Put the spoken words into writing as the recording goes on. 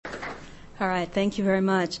All right, thank you very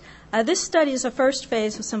much. This study is the first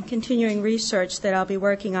phase of some continuing research that I'll be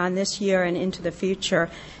working on this year and into the future.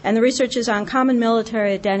 And the research is on common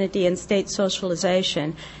military identity and state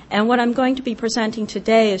socialization. And what I'm going to be presenting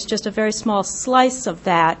today is just a very small slice of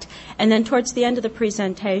that. And then towards the end of the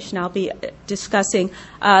presentation, I'll be discussing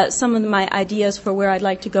some of my ideas for where I'd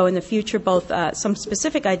like to go in the future, both some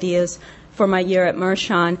specific ideas for my year at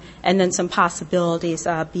Mershon and then some possibilities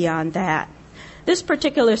beyond that. This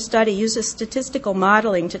particular study uses statistical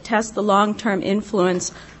modeling to test the long-term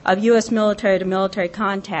influence of U.S. military-to-military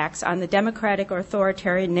contacts on the democratic or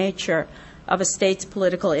authoritarian nature of a state's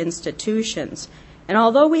political institutions. And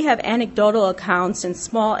although we have anecdotal accounts and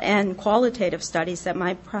small n qualitative studies that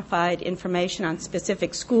might provide information on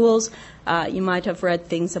specific schools, you might have read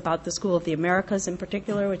things about the School of the Americas in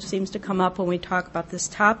particular, which seems to come up when we talk about this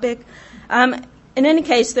topic. In any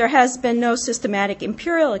case, there has been no systematic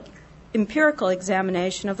empirical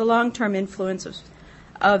examination of the long-term influence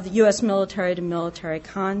of the U.S. military-to-military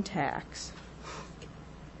contacts.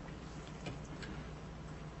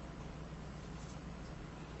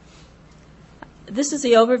 This is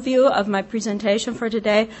the overview of my presentation for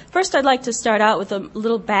today. First, I'd like to start out with a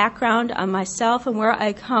little background on myself and where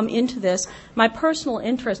I come into this, my personal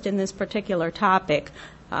interest in this particular topic,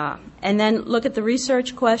 and then look at the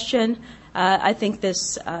research question. I think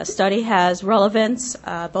this study has relevance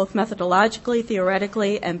both methodologically,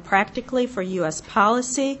 theoretically, and practically for U.S.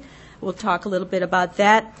 policy. We'll talk a little bit about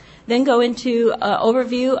that. Then go into an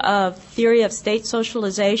overview of theory of state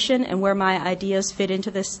socialization and where my ideas fit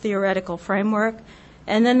into this theoretical framework.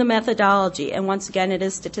 And then the methodology. And once again, it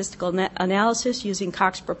is statistical analysis using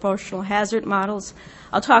Cox proportional hazard models.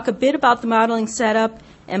 I'll talk a bit about the modeling setup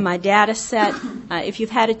and my data set. If you've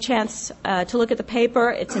had a chance to look at the paper,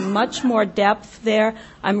 it's in much more depth there.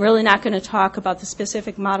 I'm really not going to talk about the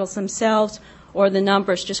specific models themselves or the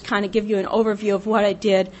numbers, just kind of give you an overview of what I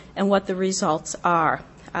did and what the results are.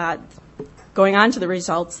 Going on to the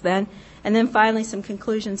results then, and then finally some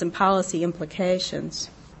conclusions and policy implications.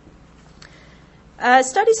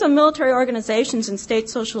 Studies on military organizations and state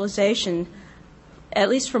socialization, at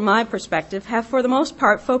least from my perspective, have for the most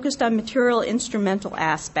part focused on material instrumental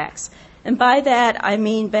aspects. And by that I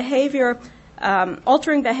mean behavior,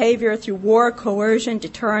 altering behavior through war, coercion,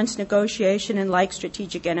 deterrence, negotiation, and like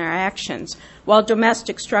strategic interactions, while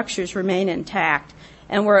domestic structures remain intact.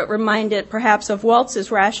 And we're reminded perhaps of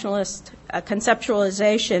Waltz's rationalist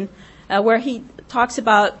conceptualization, where he talks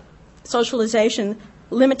about socialization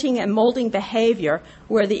limiting and molding behavior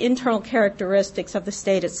where the internal characteristics of the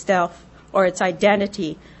state itself or its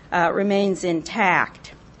identity remains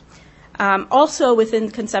intact. Also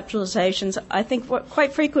within conceptualizations, I think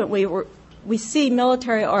quite frequently we see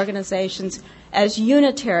military organizations as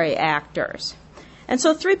unitary actors. And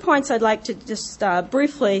so 3 points I'd like to just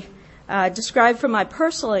briefly describe from my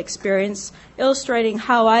personal experience, illustrating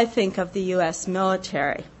how I think of the U.S.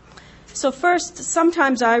 military. So first,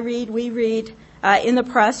 sometimes we read in the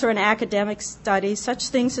press or in academic studies such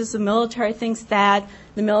things as the military thinks that,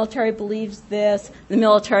 the military believes this, the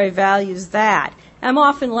military values that. I'm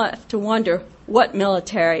often left to wonder, what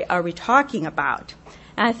military are we talking about?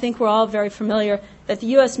 And I think we're all very familiar that the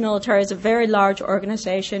U.S. military is a very large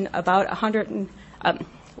organization, about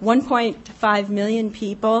 1.5 million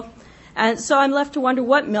people. And so I'm left to wonder,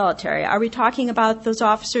 what military? Are we talking about those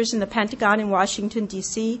officers in the Pentagon in Washington,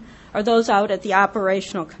 D.C., or those out at the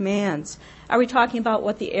operational commands? Are we talking about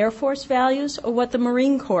what the Air Force values or what the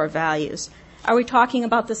Marine Corps values? Are we talking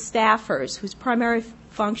about the staffers whose primary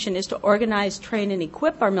function is to organize, train, and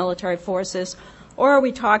equip our military forces? Or are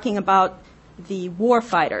we talking about the war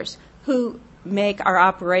fighters who make our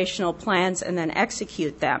operational plans and then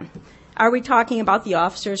execute them? Are we talking about the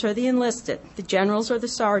officers or the enlisted, the generals or the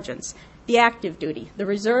sergeants, the active duty, the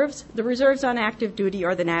reserves on active duty,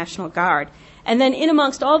 or the National Guard? And then in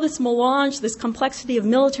amongst all this melange, this complexity of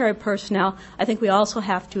military personnel, I think we also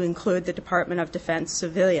have to include the Department of Defense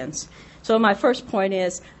civilians. So my first point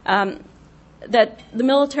is that the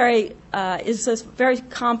military is a very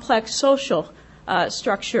complex social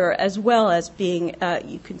structure, as well as being,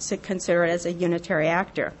 you can consider it as a unitary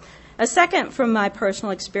actor. A second from my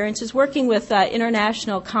personal experience is working with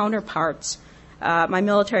international counterparts, my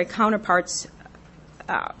military counterparts,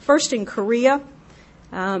 first in Korea.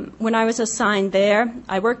 When I was assigned there,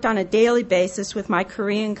 I worked on a daily basis with my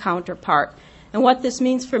Korean counterpart. And what this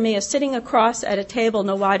means for me is sitting across at a table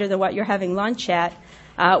no wider than what you're having lunch at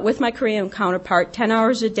with my Korean counterpart 10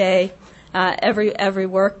 hours a day, every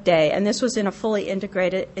work day. And this was in a fully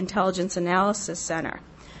integrated intelligence analysis center.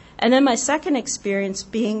 And then my second experience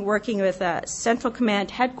being working with Central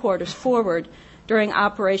Command Headquarters Forward during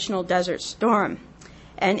Operational Desert Storm.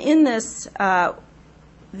 And in this, the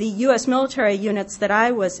U.S. military units that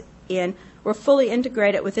I was in were fully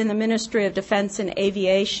integrated within the Ministry of Defense and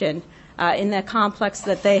Aviation in the complex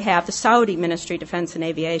that they have, the Saudi Ministry of Defense and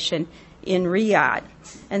Aviation in Riyadh.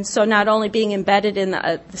 And so not only being embedded in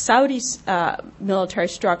the Saudi's military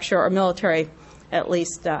structure, or military, at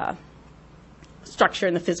least, structure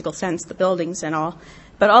in the physical sense, the buildings and all,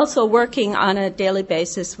 but also working on a daily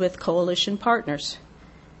basis with coalition partners.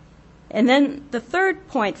 And then the third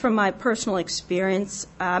point from my personal experience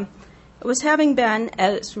was having been,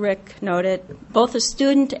 as Rick noted, both a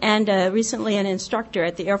student and recently an instructor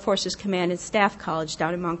at the Air Force's Command and Staff College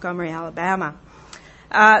down in Montgomery, Alabama.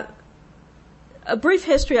 A brief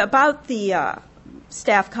history about the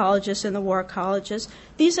staff colleges and the war colleges.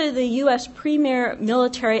 These are the U.S. premier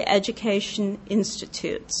military education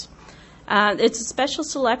institutes. It's a special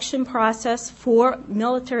selection process for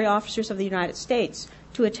military officers of the United States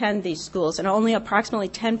to attend these schools, and only approximately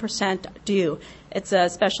 10% do. It's a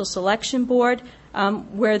special selection board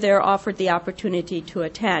where they're offered the opportunity to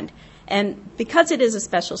attend. And because it is a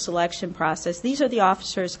special selection process, these are the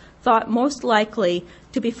officers thought most likely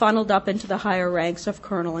to be funneled up into the higher ranks of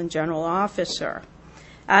colonel and general officer.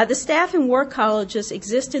 The staff and war colleges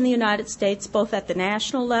exist in the United States both at the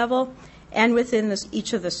national level and within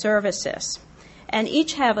each of the services. And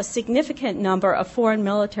each have a significant number of foreign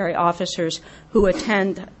military officers who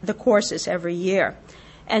attend the courses every year.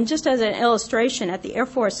 And just as an illustration, at the Air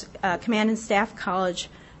Force Command and Staff College,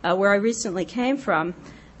 where I recently came from,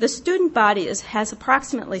 the student body has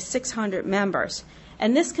approximately 600 members.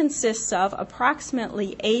 And this consists of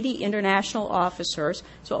approximately 80 international officers,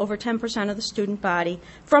 so over 10% of the student body,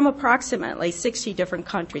 from approximately 60 different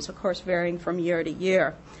countries, of course varying from year to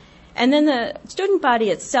year. And then the student body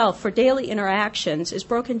itself, for daily interactions, is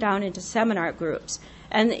broken down into seminar groups.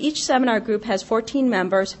 And each seminar group has 14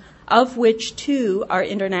 members, of which 2 are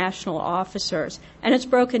international officers. And it's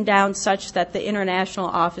broken down such that the international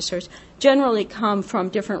officers generally come from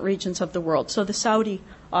different regions of the world. So the Saudi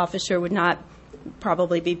officer would not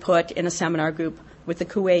probably be put in a seminar group with the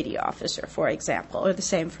Kuwaiti officer, for example, or the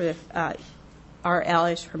same for our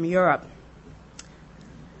allies from Europe.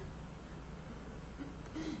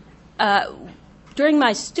 During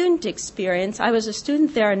my student experience, I was a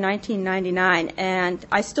student there in 1999, and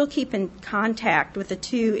I still keep in contact with the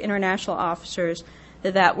 2 international officers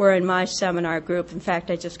that were in my seminar group. In fact,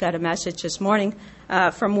 I just got a message this morning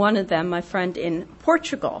from one of them, my friend in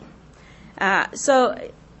Portugal.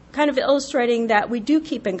 So kind of illustrating that we do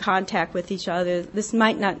keep in contact with each other. This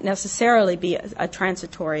might not necessarily be a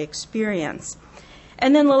transitory experience.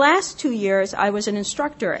 And then the last 2 years, I was an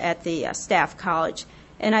instructor at the staff college.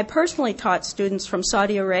 And I personally taught students from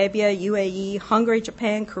Saudi Arabia, UAE, Hungary,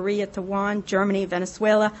 Japan, Korea, Taiwan, Germany,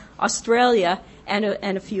 Venezuela, Australia, and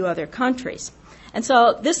a few other countries. And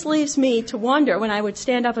so this leaves me to wonder, when I would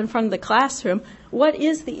stand up in front of the classroom, what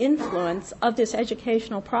is the influence of this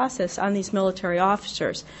educational process on these military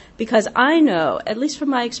officers? Because I know, at least from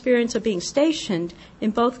my experience of being stationed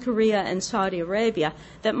in both Korea and Saudi Arabia,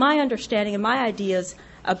 that my understanding and my ideas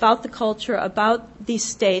about the culture, about these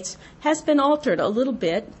states, has been altered a little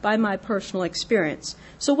bit by my personal experience.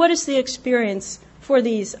 So what is the experience for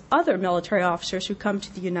these other military officers who come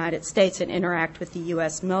to the United States and interact with the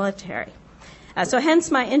U.S. military? So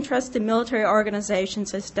hence my interest in military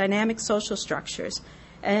organizations as dynamic social structures.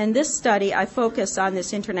 And in this study, I focus on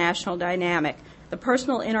this international dynamic, the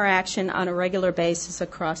personal interaction on a regular basis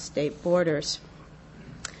across state borders.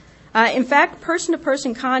 In fact,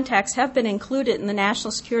 person-to-person contacts have been included in the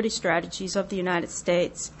national security strategies of the United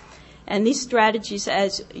States. And these strategies,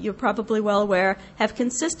 as you're probably well aware, have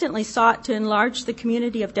consistently sought to enlarge the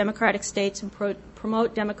community of democratic states and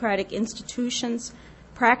promote democratic institutions,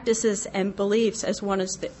 practices, and beliefs as one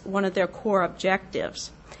of their core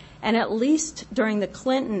objectives. And at least during the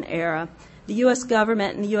Clinton era, the U.S.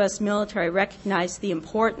 government and the U.S. military recognized the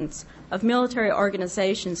importance of military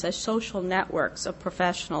organizations as social networks of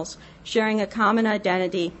professionals sharing a common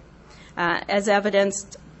identity, as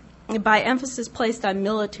evidenced by emphasis placed on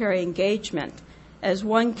military engagement as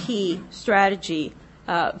one key strategy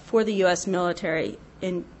for the U.S. military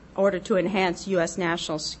in order to enhance U.S.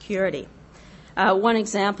 national security. One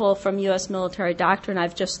example from U.S. military doctrine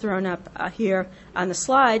I've just thrown up here on the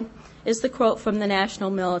slide is the quote from the National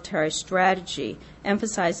Military Strategy,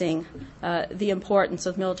 emphasizing the importance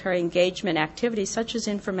of military engagement activities such as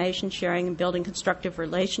information sharing and building constructive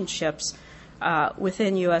relationships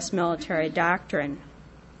within U.S. military doctrine.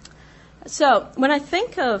 So when I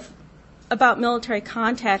think about military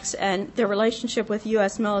contacts and their relationship with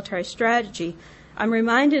U.S. military strategy, I'm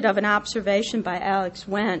reminded of an observation by Alex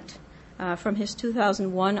Wendt from his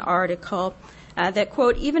 2001 article that,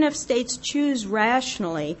 quote, even if states choose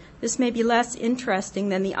rationally, this may be less interesting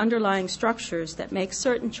than the underlying structures that make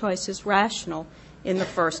certain choices rational in the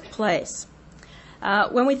first place.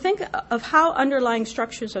 When we think of how underlying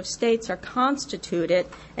structures of states are constituted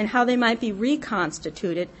and how they might be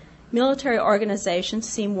reconstituted, military organizations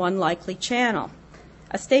seem one likely channel.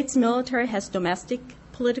 A state's military has domestic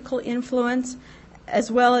political influence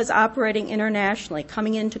as well as operating internationally,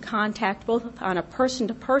 coming into contact both on a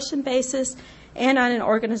person-to-person basis and on an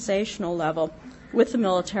organizational level with the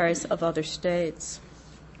militaries of other states.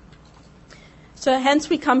 So hence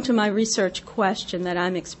we come to my research question that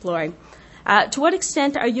I'm exploring. To what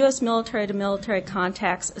extent are U.S. military-to-military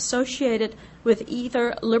contacts associated with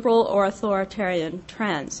either liberal or authoritarian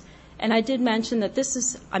trends? And I did mention that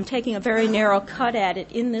I'm taking a very narrow cut at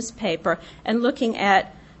it in this paper and looking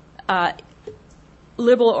at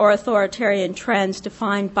liberal or authoritarian trends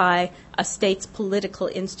defined by a state's political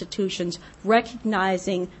institutions,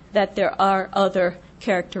 recognizing that there are other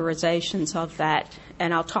characterizations of that.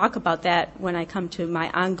 And I'll talk about that when I come to my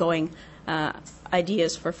ongoing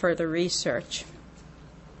ideas for further research.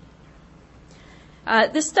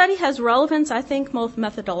 This study has relevance, I think, both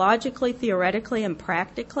methodologically, theoretically, and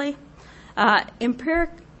practically.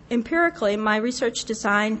 Empirically, my research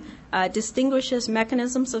design distinguishes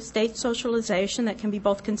mechanisms of state socialization that can be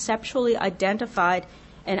both conceptually identified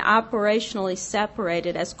and operationally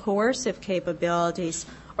separated as coercive capabilities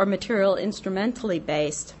or material instrumentally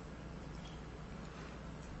based,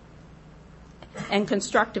 and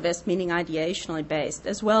constructivist, meaning ideationally based,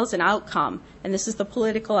 as well as an outcome, and this is the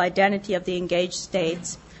political identity of the engaged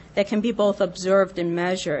states that can be both observed and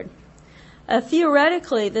measured.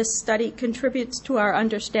 Theoretically, this study contributes to our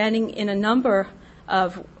understanding in a number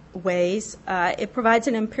of ways. It provides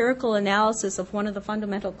an empirical analysis of one of the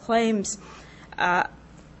fundamental claims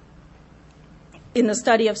in the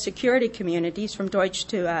study of security communities, from Deutsch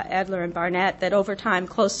to Adler and Barnett, that over time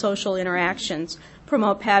close social interactions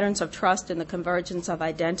promote patterns of trust and the convergence of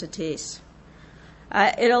identities.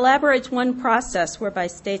 It elaborates one process whereby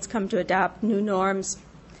states come to adopt new norms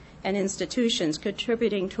and institutions,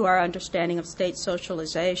 contributing to our understanding of state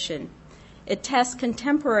socialization. It tests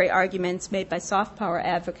contemporary arguments made by soft power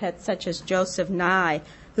advocates such as Joseph Nye,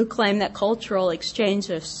 who claim that cultural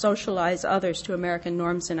exchanges socialize others to American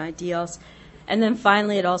norms and ideals. And then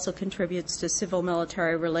finally, it also contributes to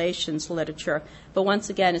civil-military relations literature. But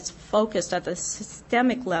once again, it's focused at the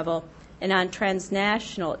systemic level and on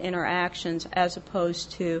transnational interactions as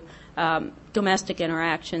opposed to domestic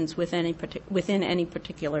interactions within any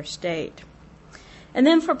particular state. And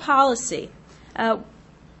then for policy,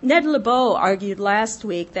 Ned Lebeau argued last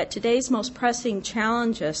week that today's most pressing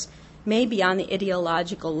challenges may be on the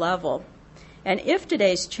ideological level. And if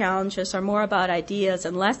today's challenges are more about ideas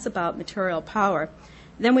and less about material power,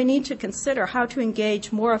 then we need to consider how to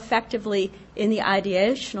engage more effectively in the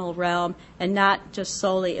ideational realm and not just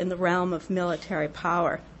solely in the realm of military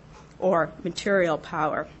power or material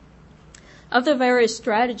power. Of the various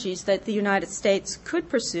strategies that the United States could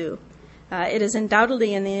pursue, it is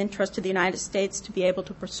undoubtedly in the interest of the United States to be able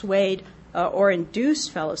to persuade or induce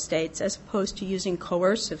fellow states as opposed to using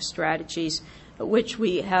coercive strategies, which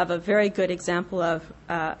we have a very good example of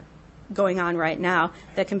going on right now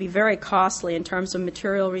that can be very costly in terms of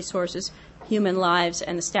material resources, human lives,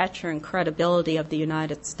 and the stature and credibility of the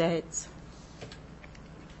United States.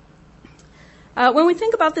 When we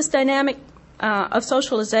think about this dynamic of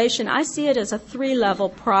socialization, I see it as a three-level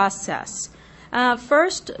process.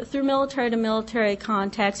 First, through military-to-military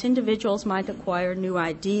contacts, individuals might acquire new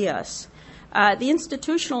ideas. The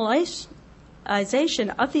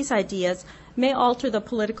institutionalization of these ideas may alter the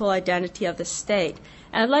political identity of the state.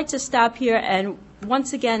 And I'd like to stop here and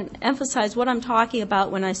once again emphasize what I'm talking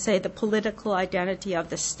about when I say the political identity of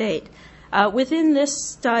the state. Within this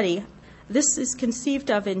study, this is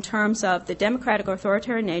conceived of in terms of the democratic or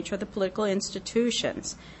authoritarian nature of the political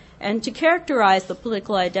institutions. And to characterize the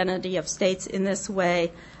political identity of states in this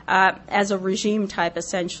way as a regime type,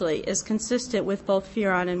 essentially, is consistent with both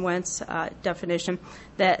Fearon and Wendt's definition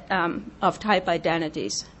that, of type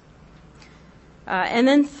identities. And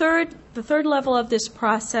then the third level of this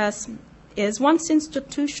process is once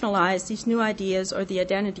institutionalized, these new ideas or the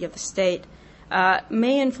identity of the state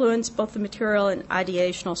may influence both the material and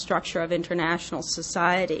ideational structure of international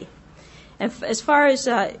society. And as far as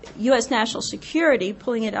U.S. national security,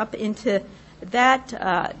 pulling it up into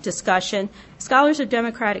that discussion, scholars of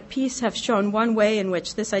democratic peace have shown one way in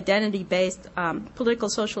which this identity-based political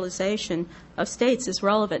socialization of states is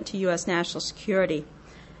relevant to U.S. national security.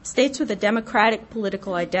 States with a democratic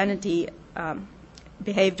political identity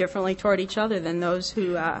behave differently toward each other than those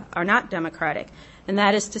who are not democratic. and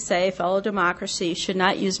that is to say fellow democracies should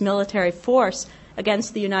not use military force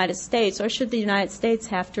against the United States, or should the United States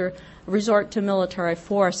have to resort to military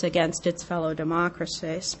force against its fellow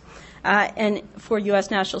democracies. And for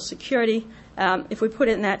U.S. national security, if we put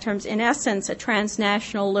it in that terms, in essence, a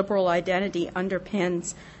transnational liberal identity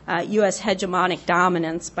underpins U.S. hegemonic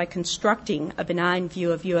dominance by constructing a benign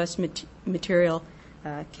view of U.S. material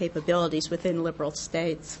capabilities within liberal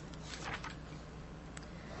states.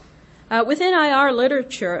 Within IR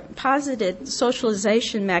literature, posited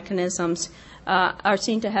socialization mechanisms are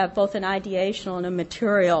seen to have both an ideational and a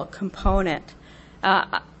material component.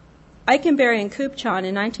 Eikenberry and Kupchan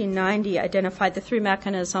in 1990 identified the three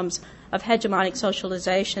mechanisms of hegemonic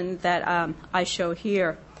socialization that I show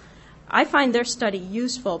here. I find their study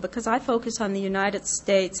useful because I focus on the United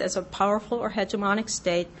States as a powerful or hegemonic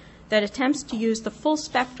state that attempts to use the full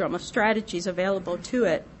spectrum of strategies available to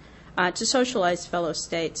it to socialize fellow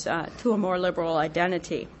states to a more liberal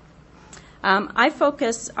identity. I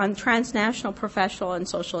focus on transnational professional and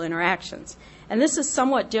social interactions, and this is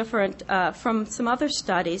somewhat different from some other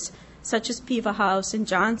studies, such as Peevahouse and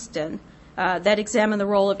Johnston, that examine the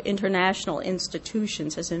role of international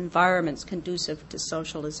institutions as environments conducive to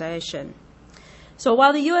socialization. So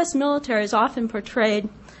while the U.S. military is often portrayed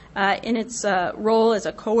in its role as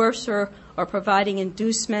a coercer or providing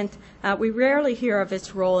inducement, we rarely hear of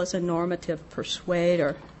its role as a normative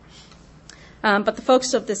persuader. But the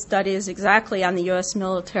focus of this study is exactly on the U.S.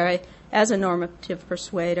 military as a normative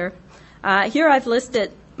persuader. Here I've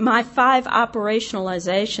listed my 5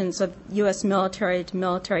 operationalizations of U.S. military to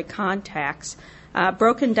military contacts,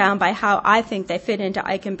 broken down by how I think they fit into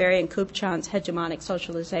Eikenberry and Kupchan's hegemonic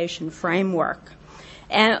socialization framework.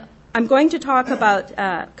 And I'm going to talk about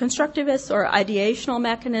constructivist or ideational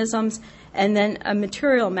mechanisms and then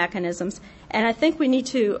material mechanisms. And I think we need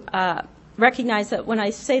to recognize that when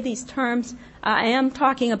I say these terms, I am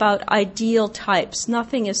talking about ideal types.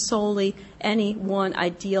 Nothing is solely any one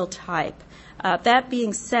ideal type. That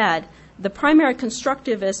being said, the primary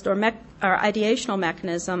constructivist or ideational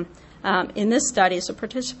mechanism in this study is a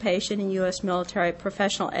participation in U.S. military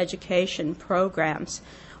professional education programs.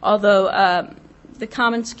 Although the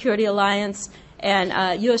Common Security Alliance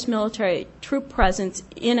and U.S. military troop presence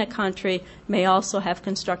in a country may also have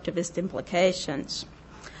constructivist implications.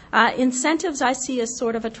 Incentives I see as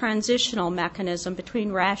sort of a transitional mechanism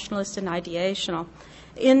between rationalist and ideational,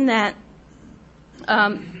 in that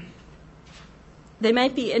they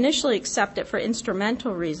might be initially accepted for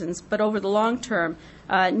instrumental reasons, but over the long term,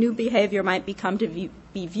 new behavior might become to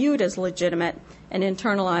be viewed as legitimate and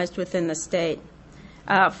internalized within the state.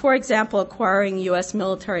 For example, acquiring U.S.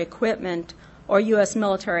 military equipment or U.S.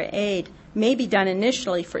 military aid may be done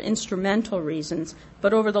initially for instrumental reasons,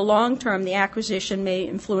 but over the long term, the acquisition may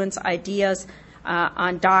influence ideas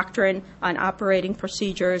on doctrine, on operating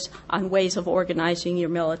procedures, on ways of organizing your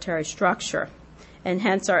military structure, and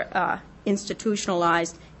hence are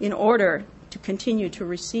institutionalized in order to continue to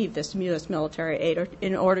receive this U.S. military aid, or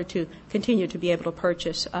in order to continue to be able to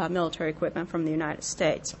purchase military equipment from the United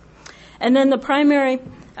States. And then the primary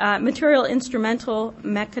material instrumental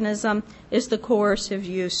mechanism is the coercive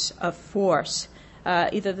use of force,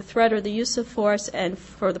 either the threat or the use of force, and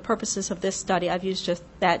for the purposes of this study, I've used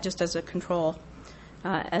that just as a control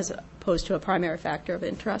as opposed to a primary factor of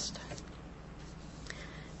interest.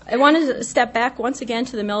 I wanted to step back once again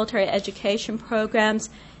to the military education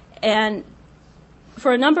programs, and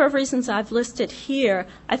for a number of reasons I've listed here,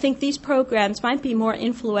 I think these programs might be more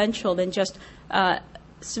influential than just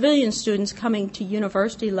civilian students coming to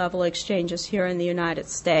university-level exchanges here in the United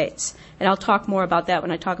States. And I'll talk more about that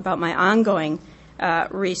when I talk about my ongoing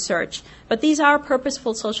research. But these are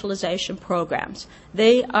purposeful socialization programs.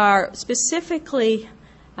 They are specifically,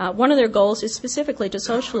 one of their goals is specifically to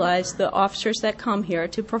socialize the officers that come here,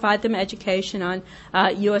 to provide them education on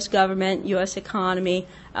U.S. government, U.S. economy,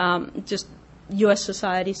 just U.S.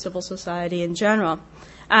 society, civil society in general.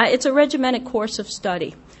 It's a regimented course of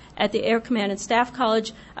study. At the Air Command and Staff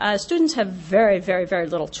College, students have very, very, very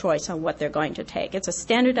little choice on what they're going to take. It's a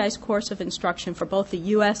standardized course of instruction for both the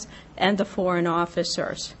U.S. and the foreign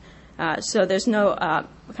officers. So there's no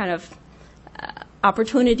kind of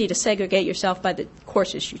opportunity to segregate yourself by the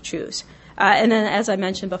courses you choose. And then, as I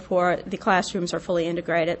mentioned before, the classrooms are fully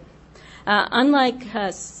integrated. Unlike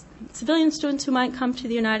civilian students who might come to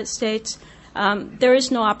the United States, there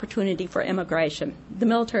is no opportunity for immigration. The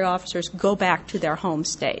military officers go back to their home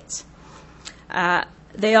states.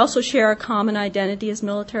 They also share a common identity as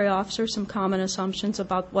military officers, some common assumptions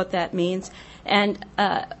about what that means. And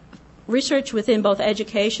research within both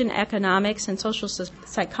education, economics, and social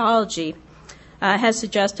psychology has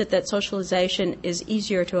suggested that socialization is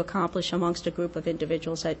easier to accomplish amongst a group of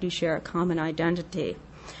individuals that do share a common identity.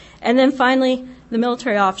 And then finally, the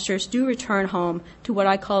military officers do return home to what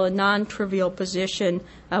I call a non-trivial position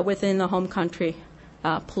within the home country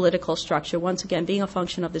political structure, once again being a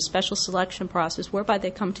function of the special selection process whereby they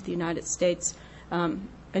come to the United States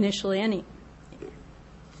initially.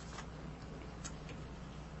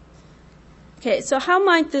 Okay, so how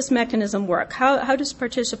might this mechanism work? How does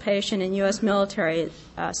participation in U.S. military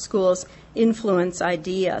schools influence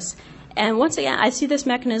ideas? And once again, I see this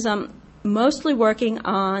mechanism mostly working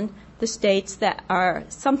on the states that are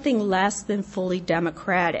something less than fully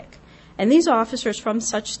democratic. And these officers from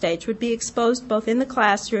such states would be exposed both in the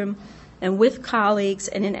classroom and with colleagues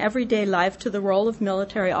and in everyday life to the role of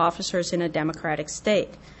military officers in a democratic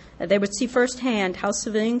state. They would see firsthand how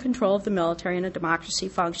civilian control of the military in a democracy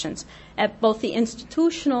functions at both the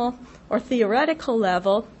institutional or theoretical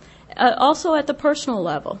level, also at the personal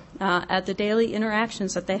level, at the daily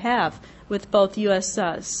interactions that they have with both U.S.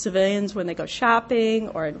 Civilians when they go shopping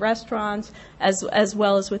or in restaurants, as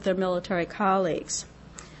well as with their military colleagues.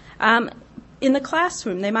 In the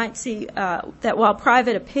classroom, they might see that while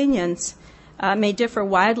private opinions may differ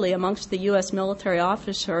widely amongst the U.S. military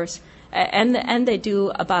officers, and they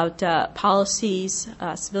do about policies,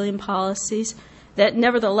 civilian policies, that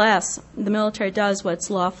nevertheless the military does what it's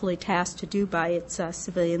lawfully tasked to do by its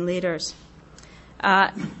civilian leaders.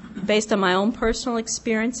 Based on my own personal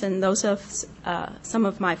experience and those of some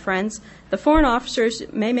of my friends, the foreign officers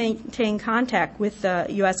may maintain contact with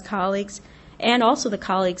U.S. colleagues and also the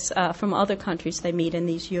colleagues from other countries they meet in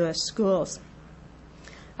these U.S. schools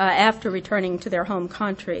after returning to their home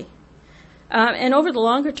country. And over the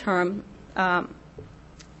longer term,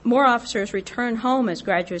 more officers return home as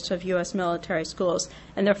graduates of U.S. military schools,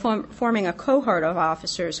 and they're forming a cohort of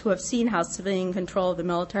officers who have seen how civilian control of the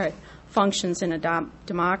military functions in a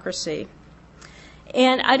democracy.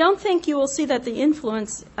 And I don't think you will see that the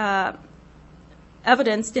influence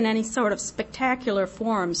evidenced in any sort of spectacular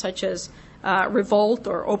form, such as revolt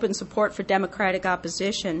or open support for democratic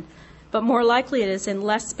opposition, but more likely it is in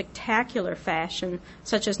less spectacular fashion,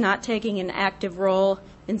 such as not taking an active role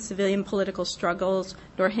in civilian political struggles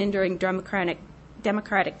nor hindering democratic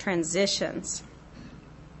transitions.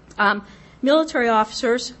 Military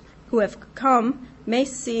officers who have come may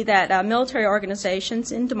see that military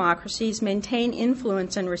organizations in democracies maintain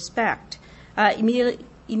influence and respect,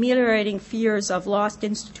 ameliorating fears of lost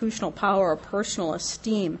institutional power or personal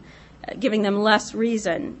esteem, giving them less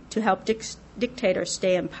reason to help dictators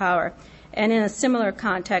stay in power. And in a similar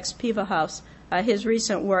context, Peeverhouse, his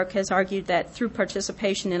recent work has argued that through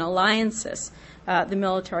participation in alliances, the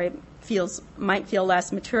military might feel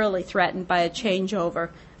less materially threatened by a changeover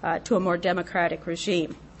to a more democratic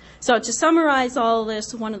regime. So to summarize all of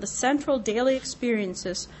this, one of the central daily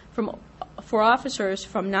experiences for officers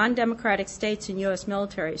from non-democratic states in U.S.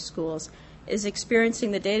 military schools is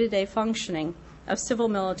experiencing the day-to-day functioning of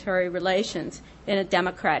civil-military relations in a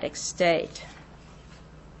democratic state.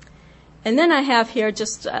 And then I have here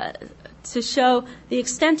just to show the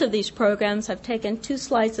extent of these programs. I've taken two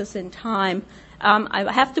slices in time.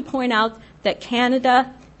 I have to point out that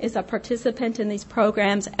Canada is a participant in these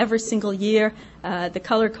programs every single year. The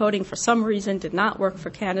color coding, for some reason, did not work for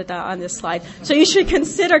Canada on this slide. So you should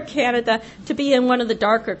consider Canada to be in one of the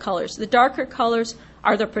darker colors. The darker colors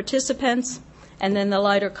are the participants, and then the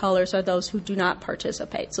lighter colors are those who do not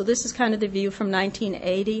participate. So this is kind of the view from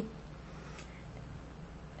 1980.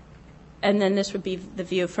 And then this would be the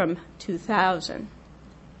view from 2000.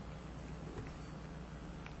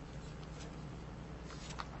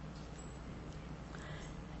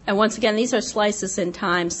 And once again, these are slices in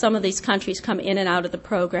time. Some of these countries come in and out of the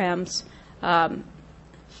programs. The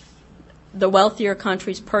wealthier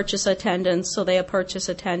countries purchase attendance, so they purchase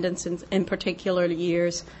attendance in particular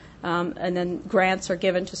years. And then grants are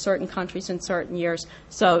given to certain countries in certain years.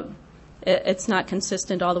 So it's not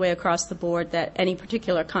consistent all the way across the board that any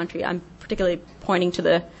particular country, I'm particularly pointing to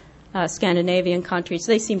the Scandinavian countries,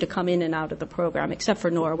 they seem to come in and out of the program, except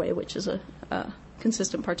for Norway, which is a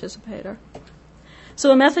consistent participator. So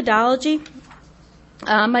the methodology,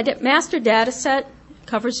 my master data set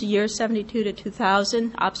covers the years 72 to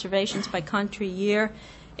 2000, observations by country year,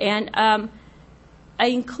 and I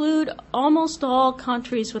include almost all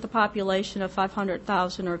countries with a population of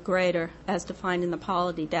 500,000 or greater as defined in the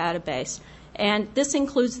Polity database. And this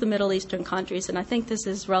includes the Middle Eastern countries, and I think this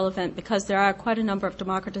is relevant because there are quite a number of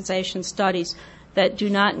democratization studies that do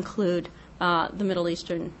not include the Middle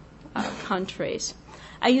Eastern countries.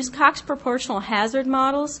 I use Cox proportional hazard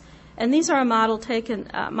models, and these are models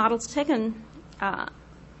taken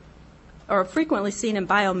are frequently seen in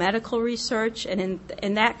biomedical research, and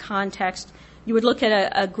in that context, you would look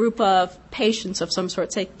at a group of patients of some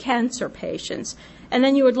sort, say cancer patients, and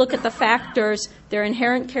then you would look at the factors, their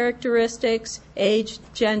inherent characteristics, age,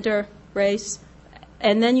 gender, race,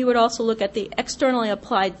 and then you would also look at the externally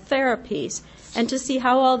applied therapies and to see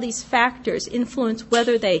how all these factors influence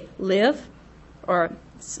whether they live or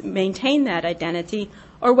maintain that identity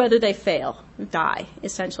or whether they fail, die,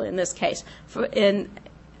 essentially in this case. In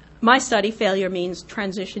my study, failure means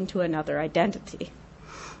transition to another identity.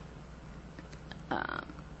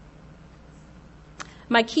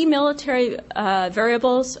 My key military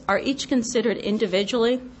variables are each considered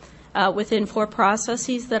individually within 4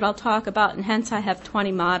 processes that I'll talk about, and hence I have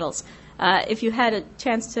 20 models. If you had a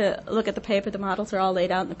chance to look at the paper, the models are all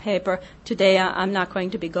laid out in the paper. Today I'm not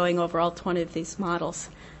going to be going over all 20 of these models.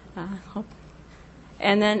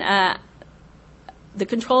 And then the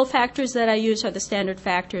control factors that I use are the standard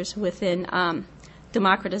factors within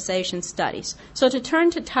democratization studies. So to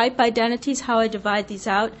turn to type identities, how I divide these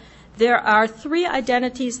out, there are 3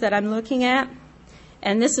 identities that I'm looking at,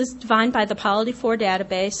 and this is defined by the Polity4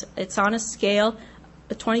 database. It's on a scale,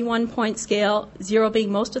 a 21-point scale, 0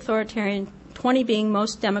 being most authoritarian, 20 being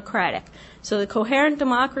most democratic. So the coherent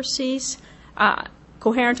democracies,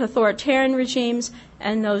 coherent authoritarian regimes,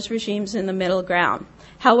 and those regimes in the middle ground.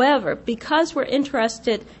 However, because we're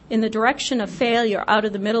interested in the direction of failure out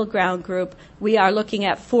of the middle ground group, we are looking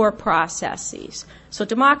at 4 processes. So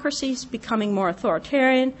democracies becoming more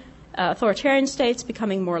authoritarian, authoritarian states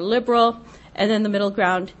becoming more liberal, and then the middle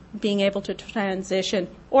ground being able to transition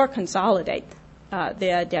or consolidate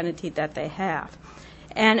the identity that they have.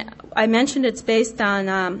 And I mentioned it's based on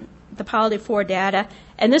the Polity4 data,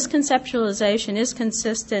 and this conceptualization is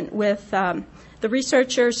consistent with the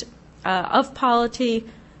researchers of polity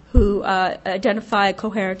who identify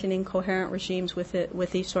coherent and incoherent regimes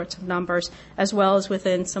with these sorts of numbers, as well as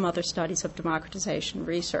within some other studies of democratization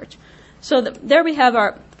research. So there we have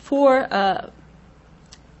our 4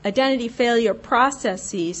 identity failure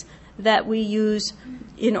processes that we use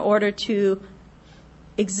in order to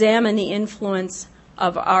examine the influence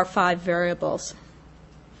of our 5 variables.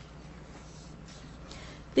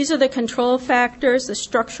 These are the control factors, the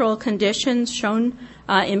structural conditions shown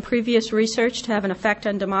in previous research to have an effect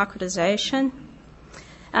on democratization.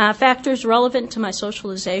 Factors relevant to my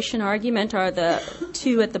socialization argument are the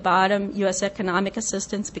 2 at the bottom, U.S. economic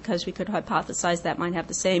assistance, because we could hypothesize that might have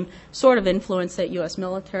the same sort of influence that U.S.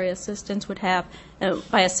 military assistance would have.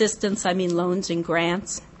 By assistance, I mean loans and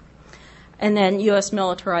grants. And then U.S.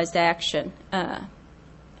 militarized action,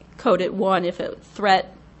 coded 1 if a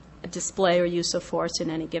threat, a display, or use of force in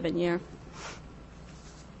any given year.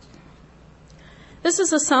 This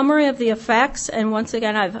is a summary of the effects, and once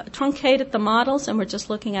again, I've truncated the models, and we're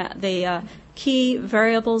just looking at the key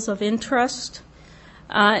variables of interest.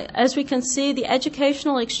 As we can see, the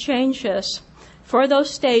educational exchanges for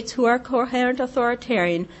those states who are coherent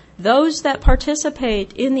authoritarian, those that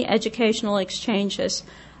participate in the educational exchanges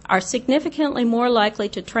are significantly more likely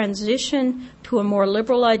to transition to a more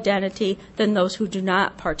liberal identity than those who do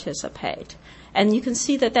not participate. And you can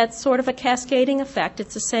see that that's sort of a cascading effect.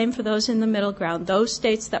 It's the same for those in the middle ground. Those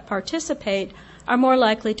states that participate are more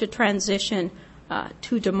likely to transition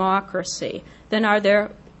to democracy than are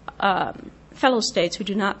their fellow states who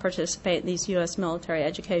do not participate in these U.S. military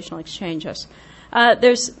educational exchanges.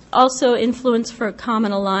 There's also influence for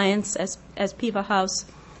common alliance, as Piva House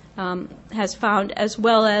has found, as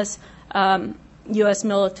well as U.S.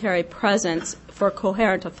 military presence for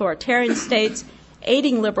coherent authoritarian states,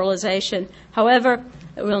 aiding liberalization. However,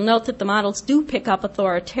 we'll note that the models do pick up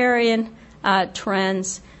authoritarian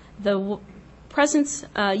trends. The presence,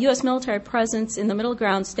 U.S. military presence in the middle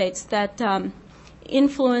ground states that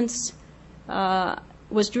influence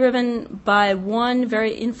was driven by one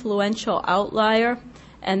very influential outlier,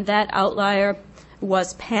 and that outlier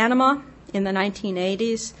was Panama in the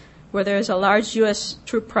 1980s, where there's a large U.S.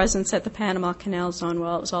 troop presence at the Panama Canal Zone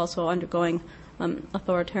while it was also undergoing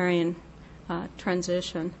authoritarian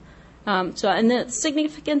transition. And the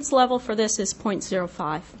significance level for this is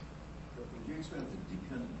 0.05. Would you explain what the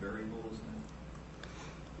dependent variable is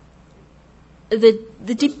then?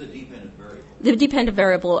 The dependent variable? The dependent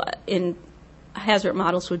variable in hazard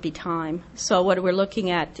models would be time. So what we're looking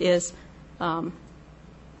at is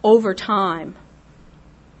over time,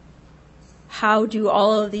 how do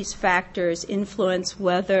all of these factors influence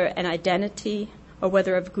whether an identity or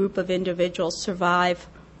whether a group of individuals survive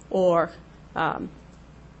or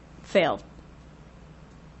fail?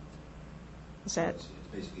 Is that? It's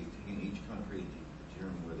basically taking each country to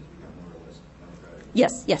determine whether it's become more or less democratic?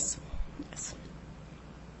 Yes.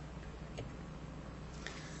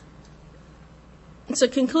 So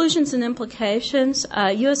conclusions and implications.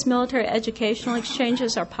 U.S. military educational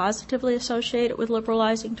exchanges are positively associated with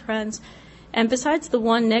liberalizing trends. And besides the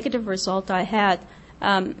one negative result I had,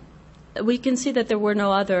 we can see that there were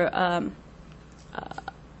no other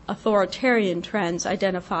authoritarian trends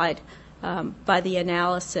identified by the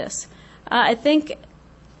analysis. I think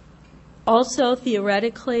also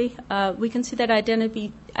theoretically we can see that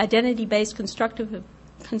identity-based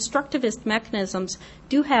constructivist mechanisms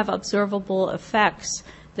do have observable effects.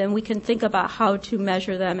 Then we can think about how to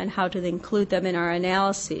measure them and how to include them in our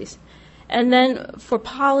analyses. And then for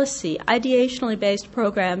policy, ideationally based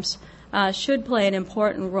programs should play an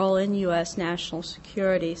important role in U.S. national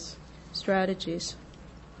security strategies.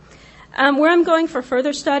 Where I'm going for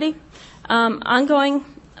further study,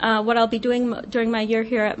 what I'll be doing during my year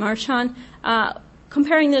here at Marchand,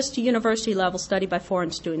 comparing this to university level study by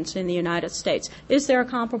foreign students in the United States. Is there a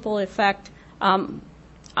comparable effect on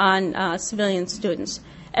civilian students?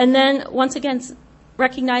 And then once again,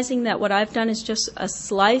 recognizing that what I've done is just a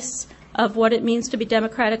slice of what it means to be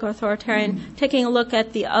democratic or authoritarian, taking a look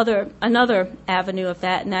at another avenue of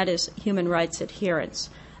that, and that is human rights adherence.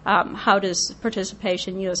 How does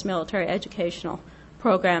participation in U.S. military educational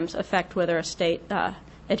programs affect whether a state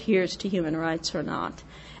adheres to human rights or not?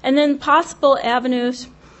 And then possible avenues,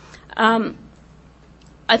 I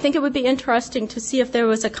think it would be interesting to see if there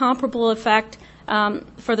was a comparable effect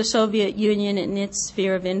for the Soviet Union in its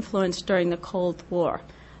sphere of influence during the Cold War.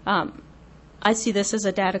 I see this as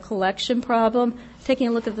a data collection problem, taking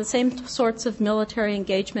a look at the same sorts of military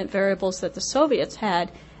engagement variables that the Soviets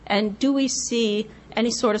had, and do we see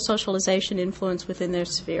any sort of socialization influence within their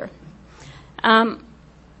sphere?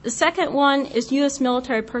 The second one is U.S.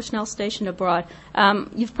 military personnel stationed abroad.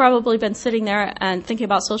 You've probably been sitting there and thinking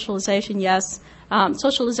about socialization. Yes,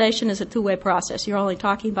 socialization is a two-way process. You're only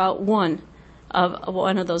talking about one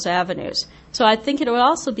of those avenues. So I think it would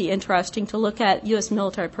also be interesting to look at U.S.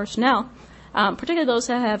 military personnel, particularly those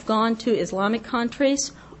that have gone to Islamic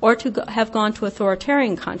countries or have gone to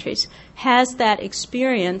authoritarian countries. Has that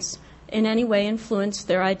experience in any way influenced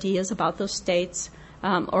their ideas about those states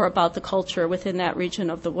or about the culture within that region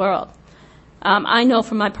of the world? I know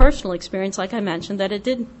from my personal experience, like I mentioned, that it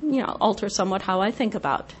did alter somewhat how I think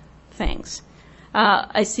about things.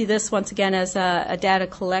 I see this once again as a data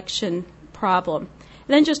collection problem.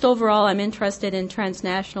 And then just overall, I'm interested in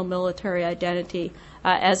transnational military identity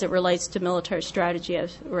as it relates to military strategy,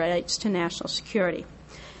 as it relates to national security.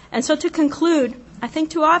 And so to conclude, I think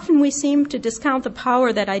too often we seem to discount the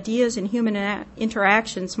power that ideas and human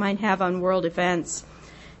interactions might have on world events.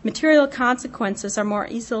 Material consequences are more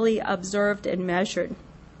easily observed and measured.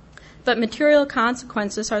 But material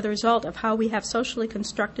consequences are the result of how we have socially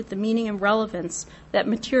constructed the meaning and relevance that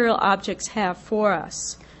material objects have for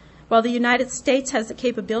us. While the United States has the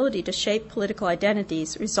capability to shape political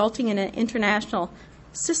identities, resulting in an international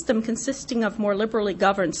system consisting of more liberally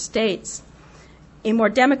governed states, a more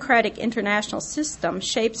democratic international system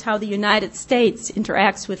shapes how the United States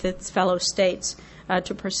interacts with its fellow states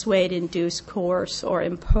to persuade, induce, coerce, or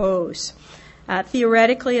impose.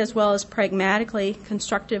 Theoretically as well as pragmatically,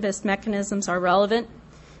 constructivist mechanisms are relevant.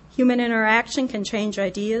 Human interaction can change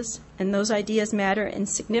ideas, and those ideas matter in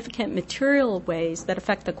significant material ways that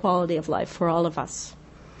affect the quality of life for all of us.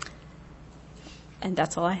 And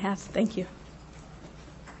that's all I have. Thank you.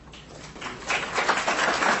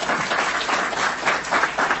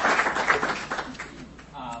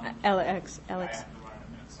 Alex. I have to run in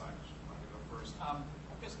a minute, so I just want to go first. I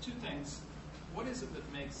guess two things. What is it that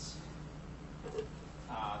makes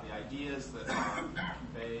the ideas that are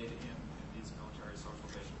conveyed in these military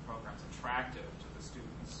socialization programs attractive to the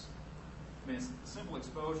students? I mean, simple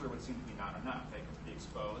exposure would seem to be not enough. They can be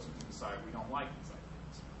exposed and decide we don't like these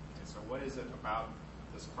ideas. Okay, so what is it about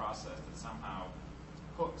this process that somehow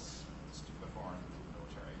hooks the foreign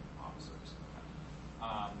military officers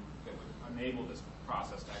that would enable this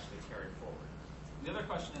process to actually carry forward? The other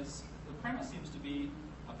question is, the premise seems to be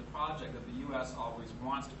of the project that the U.S. always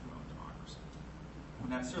wants to promote democracy.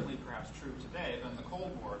 And that's certainly perhaps true today, but in the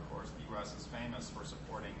Cold War, of course, the U.S. is famous for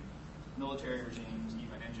supporting military regimes,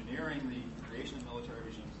 even engineering the creation of military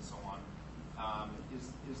regimes and so on.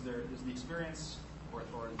 Is the experience or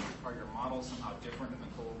are your models somehow different in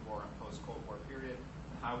the Cold War and post-Cold War period?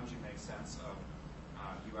 And how would you make sense of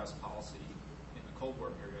U.S. policy in the Cold War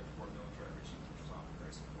period for military regimes, which was often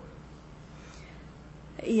very supportive?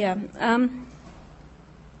 Yeah.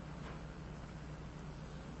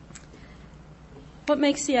 What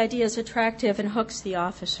makes the ideas attractive and hooks the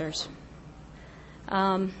officers?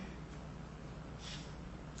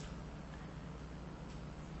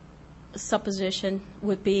 Supposition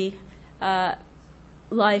would be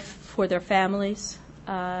life for their families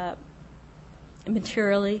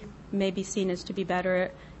materially may be seen as to be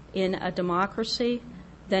better in a democracy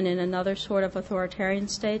than in another sort of authoritarian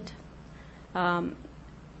state.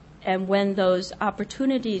 And when those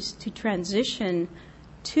opportunities to transition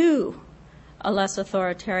to a less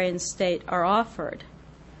authoritarian state are offered,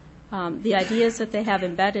 the ideas that they have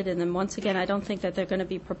embedded in them, once again, I don't think that they're going to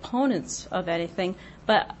be proponents of anything,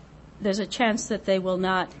 but there's a chance that they will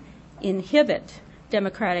not inhibit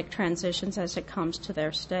democratic transitions as it comes to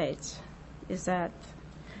their states. Is that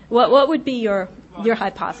what would be your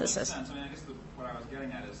hypothesis? I mean, I guess what I was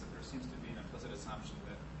getting at is that there seems to be an implicit assumption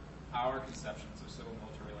that our conceptions of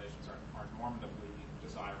civil-military relations are normatively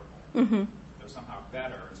desirable. Mm-hmm. They're somehow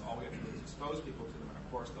better. It's all we have to do is expose people to them, and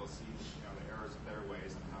of course they'll see the errors of their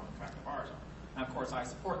ways and how effective ours are. And of course I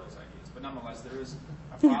support those ideas, but nonetheless there is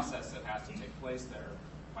a process that has to take place there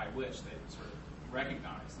by which they sort of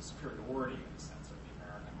recognize the superiority in the sense of the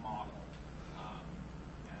American model. And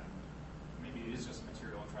maybe it is just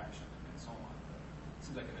material attraction and so on. But it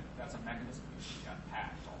seems like that's a mechanism that should be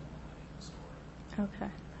unpacked ultimately in the story.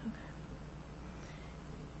 Okay.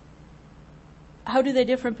 How do they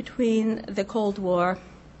differ between the Cold War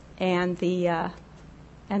and the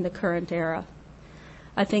current era?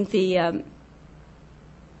 I think the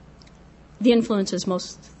influence is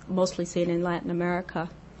mostly seen in Latin America,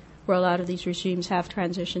 where a lot of these regimes have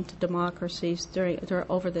transitioned to democracies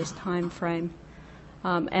over this time frame.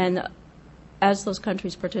 And as those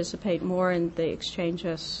countries participate more in the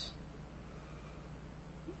exchanges,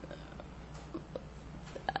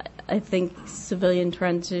 I think civilian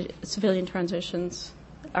transitions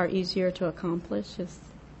are easier to accomplish. Is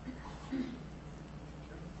there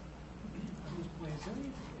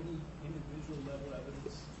any individual level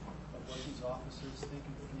evidence of what these officers think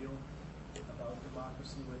and feel about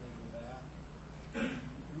democracy when they go back? You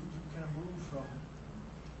kind of move from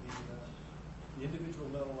the individual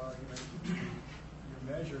level argument to your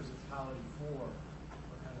measures of Polity 4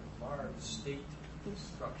 for kind of large state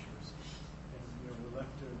structures. And we're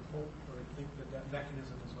left to hope or think that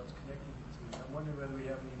mechanism is what's connecting the two. I'm wondering whether we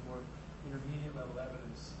have any more intermediate level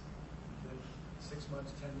evidence that 6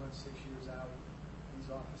 months, 10 months, 6 years out,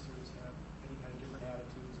 these officers have any kind of different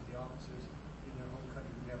attitudes of the officers in their home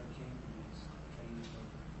country who never came to these training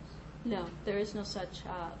programs. No, there is no such.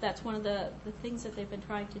 That's one of the things that they've been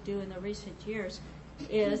trying to do in the recent years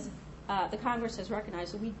is the Congress has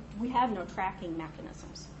recognized that we have no tracking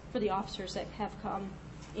mechanisms for the officers that have come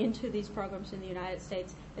into these programs in the United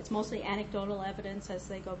States. It's mostly anecdotal evidence as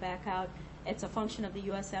they go back out. It's a function of the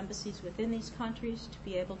U.S. embassies within these countries to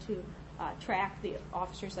be able to track the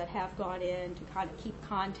officers that have gone in, to kind of keep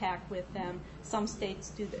contact with them. Some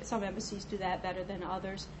states do that, some embassies do that better than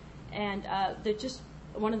others. And they're just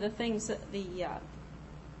one of the things that the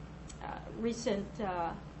recent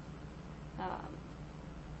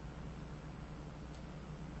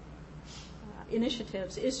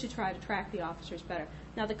initiatives is to try to track the officers better.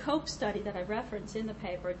 Now, the Cope study that I referenced in the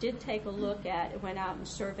paper did take a look at, it went out and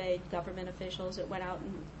surveyed government officials, it went out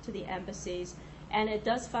to the embassies, and it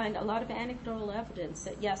does find a lot of anecdotal evidence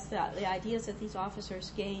that, yes, the ideas that these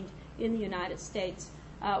officers gained in the United States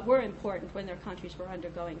were important when their countries were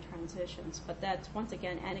undergoing transitions. But that's, once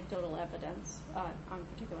again, anecdotal evidence on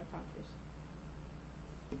particular countries.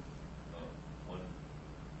 One,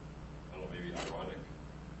 I don't know, maybe ironic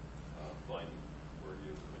finding when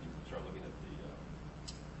you start looking at the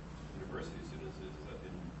university students is that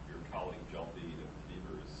in your colleague Gelfi and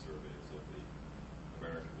Beaver's surveys of the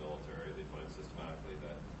American military, they find systematically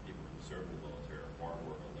that people who serve in the military are far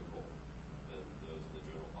more liberal than those in the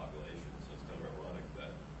general population. So it's kind of ironic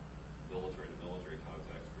that military-to-military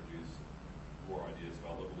contacts produce more ideas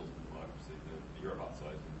about liberalism and democracy than Europe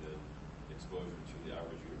outside than exposure to the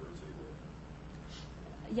average university world.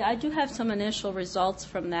 Yeah, I do have some initial results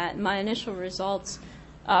from that. My initial results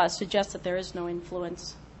suggest that there is no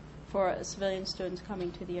influence for civilian students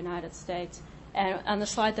coming to the United States. And on the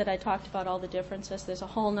slide that I talked about all the differences, there's a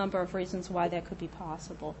whole number of reasons why that could be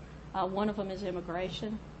possible. One of them is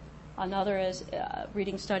immigration. Another is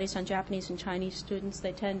reading studies on Japanese and Chinese students.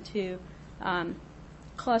 They tend to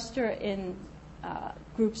cluster in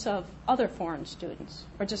groups of other foreign students,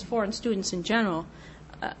 or just foreign students in general,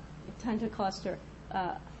 tend to cluster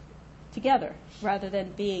together rather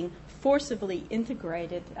than being forcibly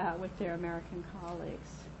integrated with their American colleagues.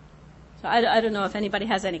 So I don't know if anybody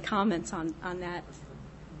has any comments on that.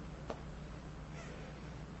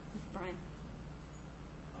 Brian.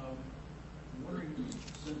 I'm wondering,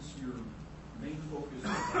 since your main focus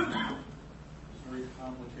on this very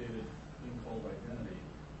complicated thing called identity,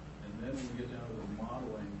 and then when we get down to the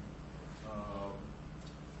modeling,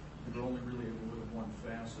 you're only really able to look at one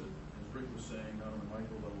facet, as Rick was saying, not on a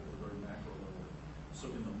micro level, but a very macro level. So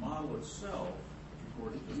in the model itself, which of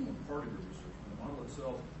course is one part of your research, in the model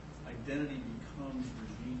itself, identity becomes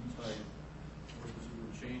regime type, or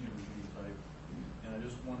specifically change in regime type. And I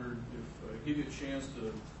just wondered if give you a chance to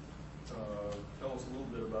tell us a little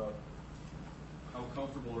bit about how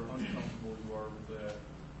comfortable or uncomfortable you are with that.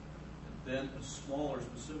 And then a smaller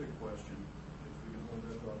specific question, if we can hold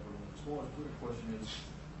that thought for a moment. A smaller specific question is,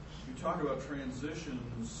 you talk about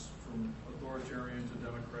transitions from authoritarian to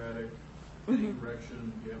democratic, any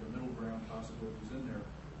direction, you have the middle ground possibilities in there.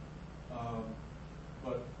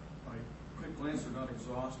 But my quick glance are not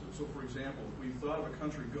exhaustive. So for example, if we thought of a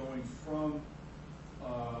country going from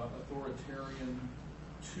authoritarian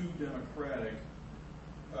to democratic,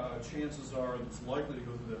 chances are it's likely to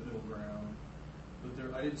go through that middle ground.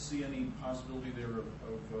 But I didn't see any possibility there of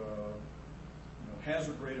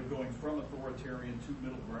hazard rate of going from authoritarian to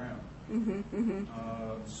middle ground.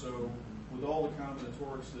 So with all the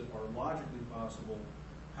combinatorics that are logically possible,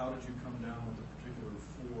 how did you come down with the particular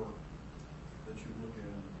four that you look at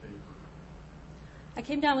in the paper? I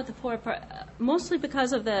came down with the four mostly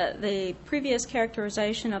because of the previous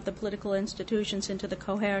characterization of the political institutions into the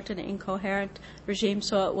coherent and incoherent regime.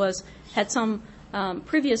 So it had some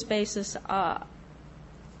previous basis on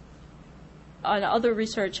other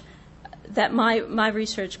research that my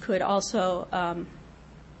research could also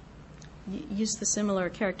use the similar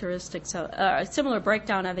characteristics, a similar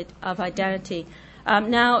breakdown of identity.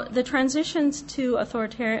 Now, the transitions to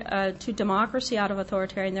to democracy out of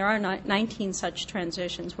authoritarian, there are 19 such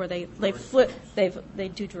transitions where they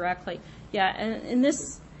do directly. Yeah, and in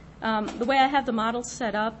this, the way I have the model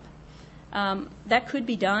set up, that could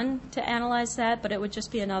be done to analyze that, but it would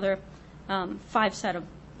just be another five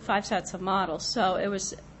sets of models. So it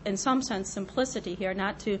was, in some sense, simplicity here,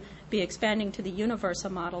 not to be expanding to the universe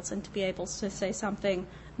of models and to be able to say something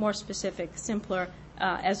more specific, simpler,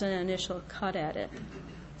 as an initial cut at it.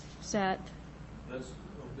 Is that?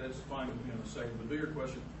 That's fine with me in a second. The bigger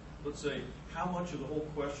question, let's say, how much of the whole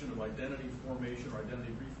question of identity formation or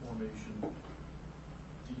identity reformation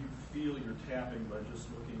do you feel you're tapping by just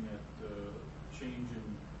looking at change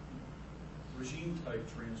in regime type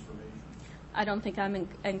transformation? I don't think I'm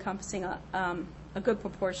encompassing a good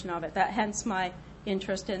proportion of it. Hence my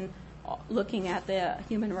interest in looking at the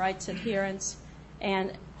human rights adherence,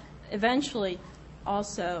 and eventually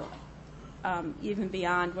also even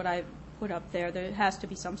beyond what I put up there has to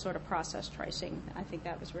be some sort of process tracing. I think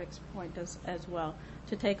that was Rick's point as well,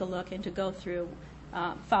 to take a look and to go through,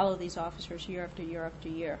 follow these officers year after year after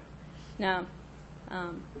year. Now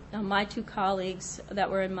my two colleagues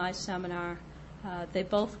that were in my seminar, they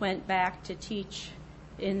both went back to teach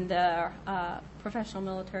in their professional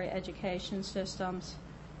military education systems.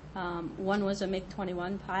 One was a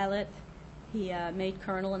MiG-21 pilot. He made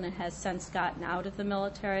colonel and has since gotten out of the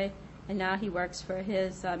military, and now he works for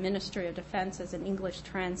his Ministry of Defense as an English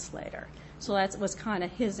translator. So that was kind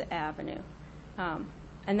of his avenue.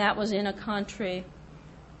 And that was in a country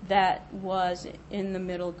that was in the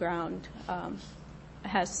middle ground,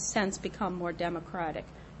 has since become more democratic.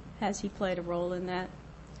 Has he played a role in that?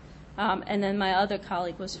 And then my other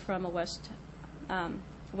colleague was from a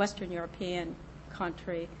Western European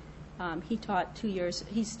country. He taught 2 years.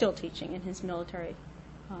 He's still teaching in his military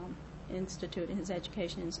institute, in his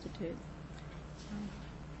education institute.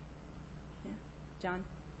 Yeah, John?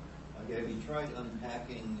 Have you tried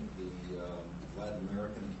unpacking the Latin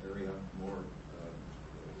American area more?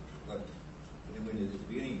 But when at the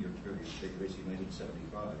beginning of your career, basically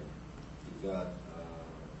 1975, you've got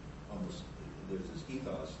almost, there's this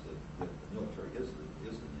ethos that the military is the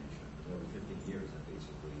nation. Over 15 years, that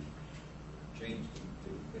basically changed to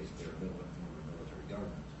basically a military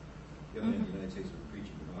government. The other in the United States has been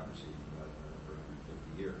preaching democracy for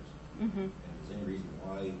 150 years. And is there any reason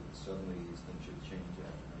why suddenly these things should change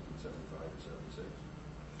after 1975 or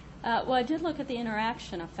 76? Well, I did look at the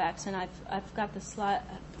interaction effects, and I've got the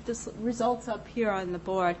results up here on the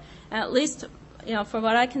board. And at least, for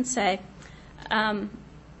what I can say,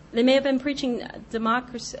 they may have been preaching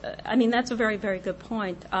democracy. I mean, that's a very, very good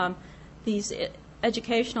point. These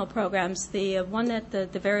educational programs, the one that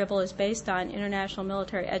the variable is based on, International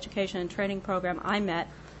Military Education and Training Program, IMET,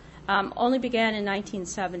 only began in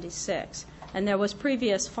 1976. And there was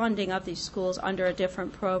previous funding of these schools under a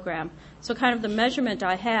different program. So kind of the measurement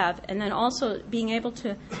I have, and then also being able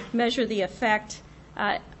to measure the effect,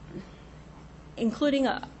 including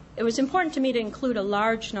it was important to me to include a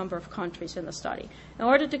large number of countries in the study. In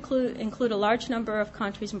order to include a large number of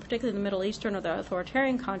countries, and particularly the Middle Eastern or the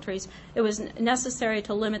authoritarian countries, it was necessary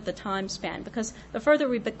to limit the time span, because the further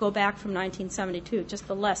we go back from 1972, just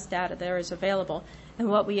the less data there is available. And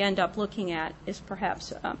what we end up looking at is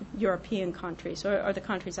perhaps European countries or the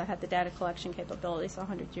countries that had the data collection capabilities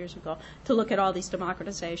 100 years ago to look at all these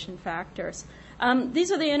democratization factors.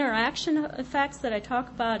 These are the interaction effects that I talk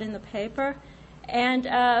about in the paper. And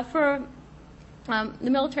for the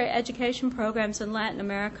military education programs in Latin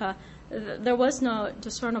America, there was no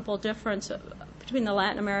discernible difference between the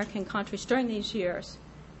Latin American countries during these years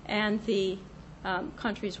and the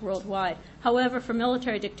countries worldwide. However, for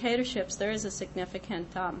military dictatorships, there is a significant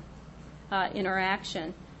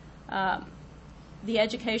interaction. The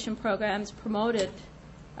education programs promoted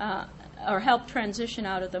or helped transition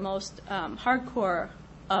out of the most hardcore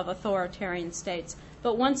of authoritarian states.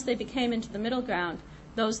 But once they became into the middle ground,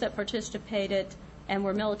 those that participated and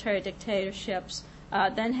were military dictatorships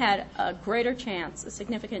then had a greater chance, a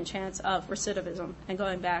significant chance of recidivism and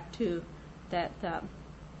going back to that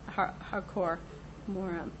hardcore,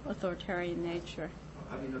 more authoritarian nature.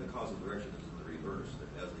 How do you know the causal direction is in the reverse, that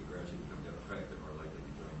as they gradually become democratic, they're more likely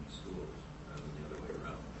to join schools rather than the other way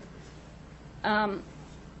around?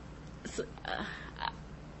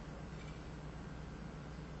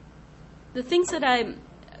 The things that I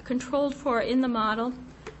controlled for in the model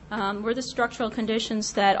were the structural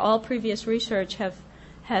conditions that all previous research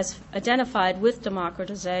has identified with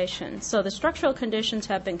democratization. So the structural conditions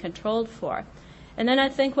have been controlled for. And then I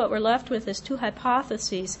think what we're left with is two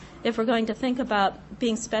hypotheses if we're going to think about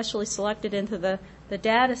being specially selected into the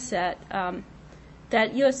data set,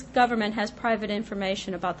 that U.S. government has private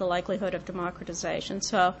information about the likelihood of democratization.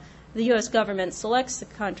 So the U.S. government selects the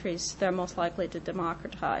countries they're most likely to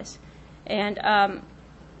democratize. And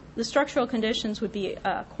the structural conditions would be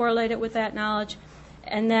correlated with that knowledge.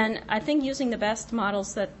 And then I think using the best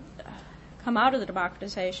models that come out of the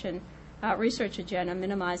democratization research agenda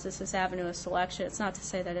minimizes this avenue of selection. It's not to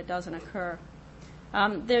say that it doesn't occur.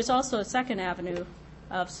 There's also a second avenue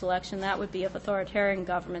of selection. That would be if authoritarian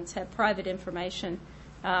governments have private information.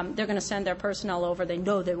 They're going to send their personnel over. They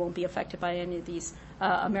know they won't be affected by any of these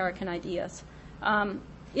American ideas.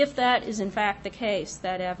 If that is in fact the case,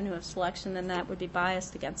 that avenue of selection, then that would be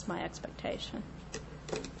biased against my expectation. Have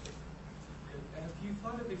you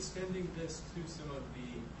thought of extending this to some of the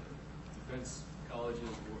defense colleges,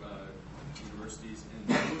 universities,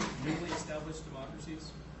 and newly established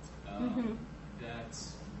democracies? That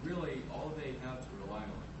really all they have to rely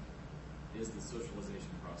on is the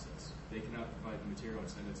socialization process. They cannot provide the material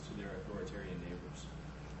incentives to their authoritarian neighbors,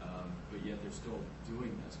 but yet they're still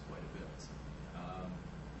doing this quite a bit.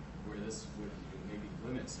 Where this would maybe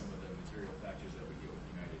limit some of the material factors that we get with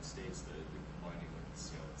the United States, the combining with the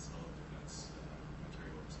self-defense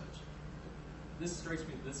material and such. This strikes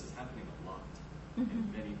me that this is happening a lot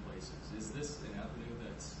in many places. Is this an avenue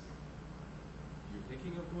that you're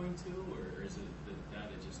thinking of going to, or is it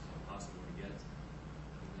that it's just impossible to get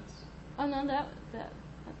from this? Oh no,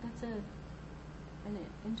 that's an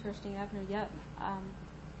interesting avenue. Yeah.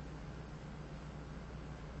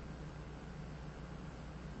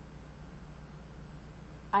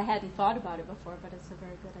 I hadn't thought about it before, but it's a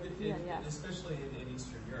very good idea. Yeah. Especially in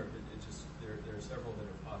Eastern Europe, there are several that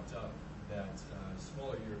have popped up that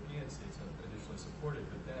smaller European states have initially supported,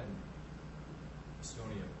 but then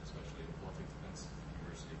Estonia, especially the Baltic Defense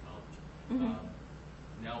University College,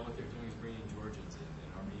 now what they're doing is bringing Georgians in,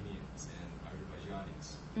 and Armenians and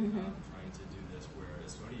Azerbaijanis, trying to do this where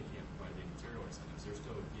Estonia can't provide any material incentives. It's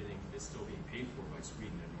still being paid for by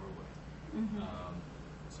Sweden and Norway.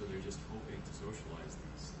 So they're just hoping to socialize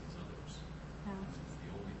these others. Yeah. It's the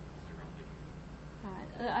only way around thinking of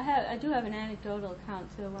it. I do have an anecdotal account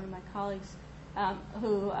to one of my colleagues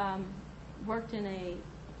who worked in a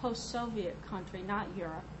post-Soviet country, not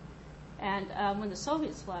Europe. And when the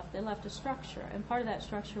Soviets left, they left a structure. And part of that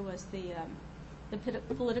structure was the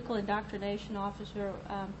political indoctrination officer,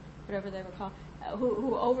 whatever they were called,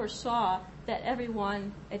 who oversaw that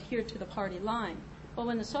everyone adhered to the party line. Well,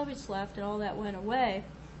 when the Soviets left and all that went away,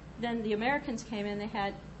 then the Americans came in. They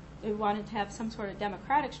wanted to have some sort of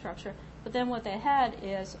democratic structure, but then what they had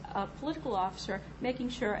is a political officer making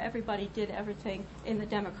sure everybody did everything in the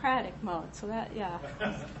democratic mode. So that, yeah.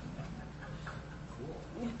 Cool.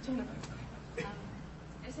 Jennifer. I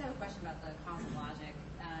just have a question about the causal logic.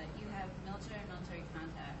 You have military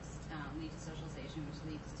contacts lead to socialization, which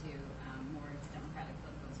leads to more democratic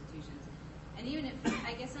political institutions. And even if,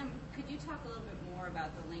 could you talk a little bit more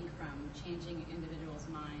about the link from changing individuals'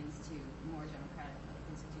 minds to more democratic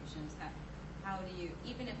political institutions? how do you,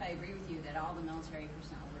 even if I agree with you that all the military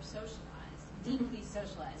personnel were socialized, deeply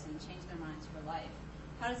socialized, and changed their minds for life,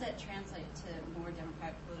 how does that translate to more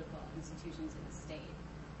democratic political institutions in the state?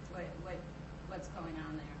 What's going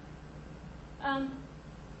on there?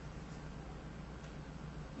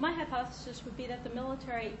 My hypothesis would be that the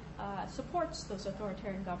military supports those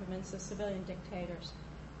authoritarian governments, the civilian dictators,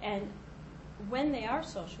 and when they are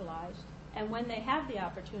socialized and when they have the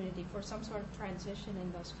opportunity for some sort of transition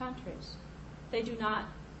in those countries, they do not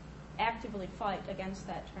actively fight against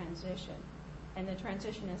that transition, and the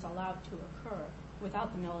transition is allowed to occur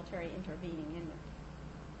without the military intervening in it.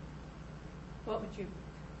 What would you?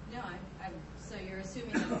 No, so you're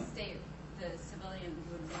assuming that the civilian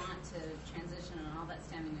would want to transition, and all that's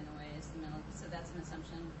standing in the way is the military. So that's an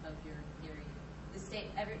assumption of your theory. The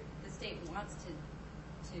state wants to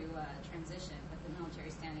transition, but the military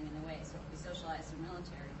is standing in the way. So if we socialize the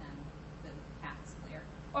military, then the path is clear.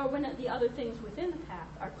 Or when the other things within the path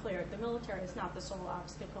are clear, the military is not the sole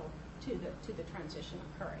obstacle to the transition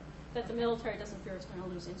occurring. That the military doesn't fear it's going to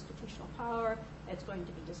lose institutional power, it's going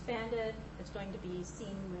to be disbanded, it's going to be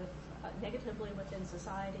seen negatively within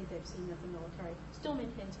society. They've seen that the military still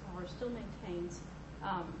maintains power, still maintains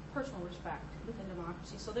personal respect within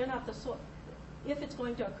democracy. So they're not if it's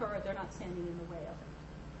going to occur, they're not standing in the way of it.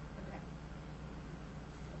 Okay.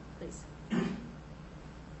 Please.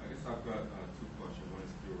 I guess I've got two questions. One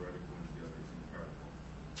is theoretical and the other is empirical.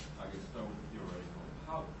 I guess start with theoretical.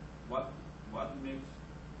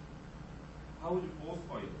 How would you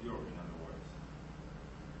falsify your theory, in other words?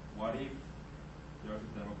 What if there's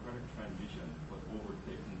a democratic transition but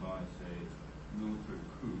overtaken by, say, military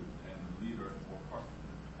coup, and the leader or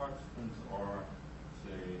participants are,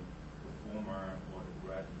 say, the former or the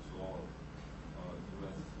graduates of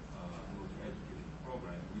U.S. military education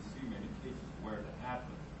program? We see many cases where that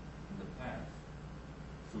happened in the past.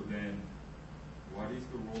 So then, what is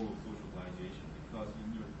the role of socialization? Because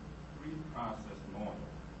in your pre-process model,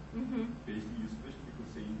 basically you specifically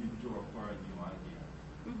say individual acquire new ideas.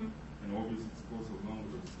 And obviously it goes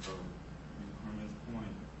along with Carmen's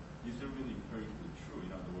point. Is it really empirically true?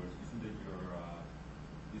 In other words, isn't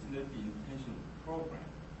that the intention of the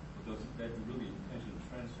program? Or does that really intention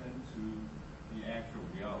transcend to the actual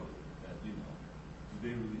reality that, do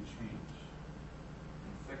they really change?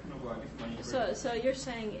 And second of all, I guess So you're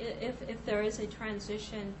saying if there is a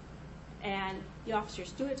transition and the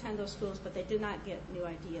officers do attend those schools, but they did not get new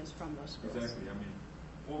ideas from those schools. Exactly. I mean,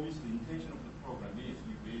 obviously, the intention of the program is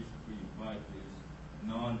you basically invite this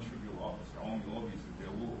non-trivial officer. Only obviously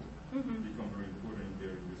they will become very important in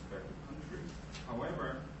their respective countries.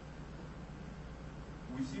 However,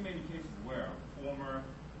 we see many cases where former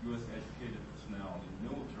U.S. educated personnel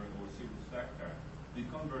in military or civil sector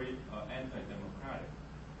become very anti-democratic.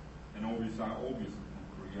 And obviously from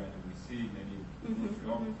Korea, and we see many military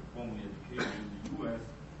officers formerly educated in the U.S.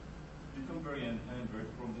 become very very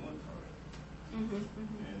pro-military.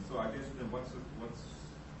 And so I guess then who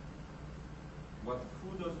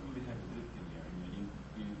does really have the lifting here in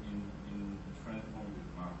transforming the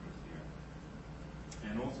democracy here?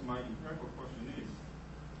 And also my empirical question is,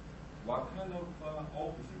 what kind of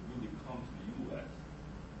officers really come to the U.S.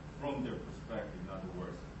 from their perspective? In other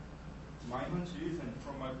words, my hunch is, and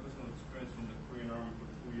from my personal experience from the Korean Army for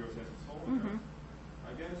 2 years as a soldier,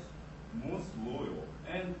 I guess most loyal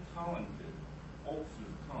and talented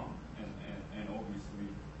officers come and obviously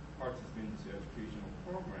participate in the educational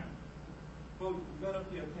program. But we've got to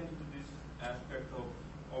pay attention to this aspect of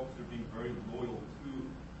officers being very loyal to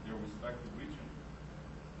their respective region.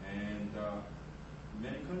 And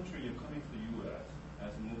many countries, you're coming to the U.S.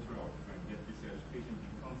 as a military officer and get this education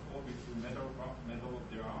becomes obviously medal of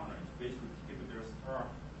their honor. It's basically ticket to their star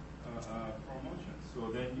promotion.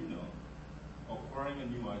 So then, acquiring a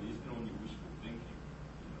new idea is not only wishful thinking,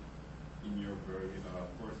 in your very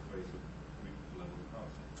first phase of level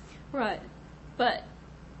process. Right, but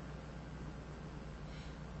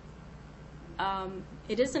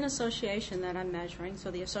it is an association that I'm measuring,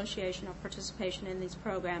 so the association of participation in these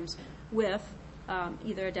programs with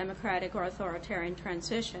either a democratic or authoritarian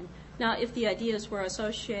transition. Now, if the ideas were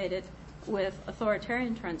associated with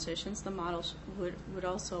authoritarian transitions, the models would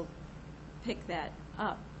also pick that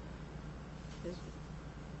up.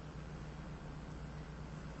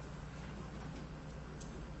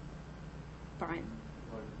 Brian.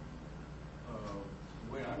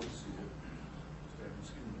 The way I would see it, just after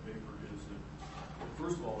skimming the paper, is that,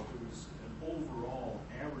 first of all, if it was an overall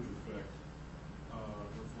average effect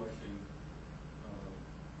reflecting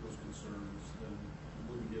those concerns, then you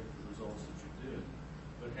wouldn't get the results that you did.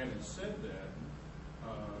 But having said that,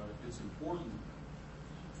 it's important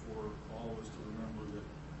for all of us to remember that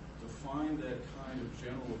find that kind of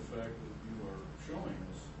general effect that you are showing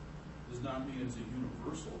us does not mean it's a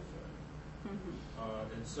universal effect.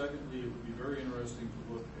 Mm-hmm. And secondly, it would be very interesting to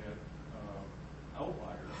look at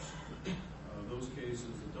outliers, those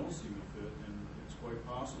cases that don't seem to fit, and it's quite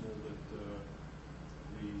possible that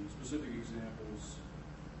the specific examples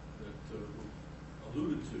that were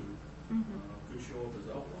alluded to could show up as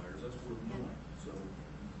outliers. That's worth knowing. So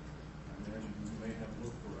I imagine you may have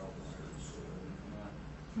looked for outliers, if not,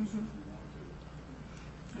 just if you want to.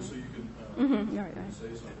 Just so you can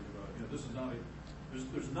say something about, this is not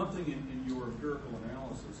there's nothing in your empirical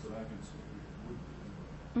analysis that I can see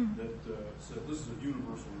that said this is a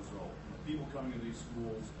universal result. People coming to these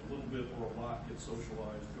schools, a little bit or a lot get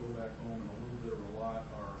socialized, go back home, and a little bit or a lot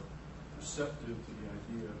are receptive to the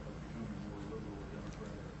idea of becoming more liberal or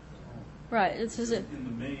democratic at home. Right. This is it. In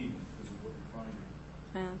the main, this is what you're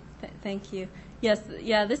finding. Thank you. Yes.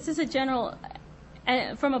 Yeah. This is a general,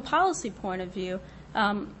 from a policy point of view,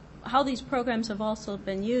 how these programs have also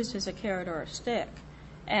been used as a carrot or a stick,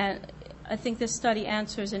 and I think this study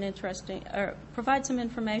answers an interesting, or provides some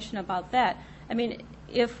information about that. I mean,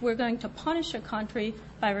 if we're going to punish a country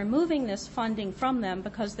by removing this funding from them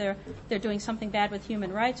because they're doing something bad with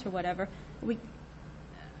human rights or whatever,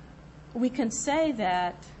 we can say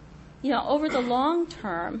that, over the long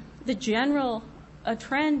term, the general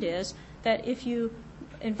trend is that if you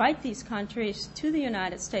invite these countries to the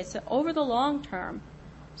United States, that over the long term,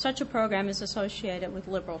 such a program is associated with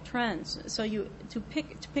liberal trends. So to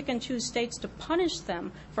pick and choose states to punish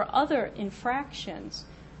them for other infractions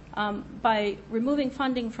by removing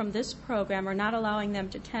funding from this program or not allowing them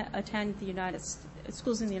to attend the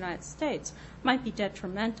schools in the United States might be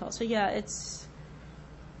detrimental. So yeah, it's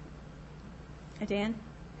Dan.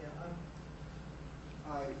 Yeah,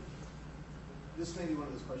 this may be one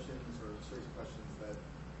of those questions or series of questions that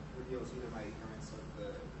reveals either my ignorance of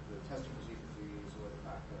the testing procedures we use or the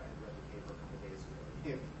fact that I read the paper a couple of days ago and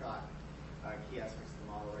may have got key aspects of the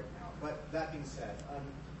model right now. But that being said,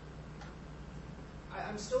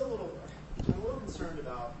 I'm still a little concerned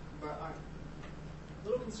about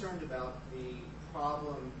the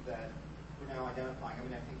problem that we're now identifying. I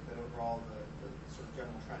mean, I think that overall the sort of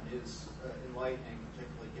general trend is enlightening,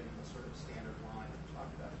 particularly given the sort of standard line that we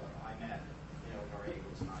talked about IMET, our A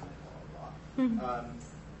equals 9, blah, blah, blah.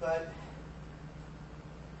 But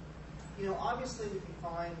obviously we can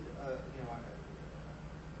find,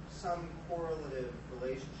 some correlative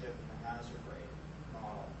relationship in the hazard rate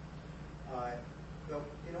model. But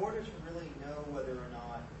in order to really know whether or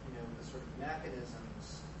not, the sort of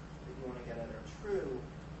mechanisms that you want to get at are true,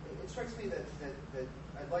 it strikes me that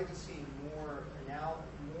I'd like to see more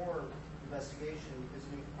investigation, because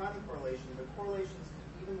when you find the correlations,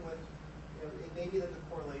 even with, it may be that the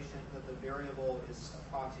correlation, that the variable is a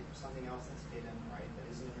proxy for something else that's hidden, right, that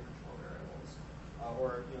isn't in your control variables.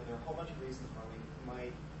 Or, there are a whole bunch of reasons why we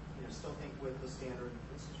might, still think with the standard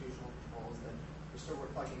institutional controls that we're still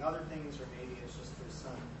reflecting other things, or maybe it's just there's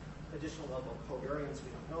some additional level of covariance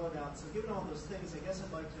we don't know about. So given all those things, I guess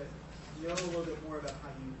I'd like to know a little bit more about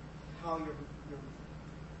how your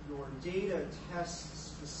data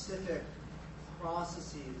tests specific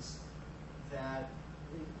processes that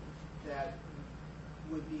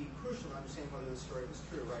would be crucial to understand whether the story was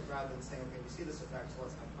true, right? Rather than saying, okay, we see this effect, so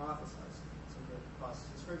let's hypothesize some good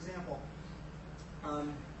processes. For example,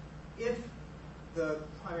 if the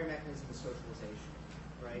primary mechanism is socialization,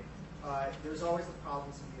 right? There's always the problem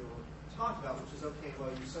some people talked about, which is, okay, well,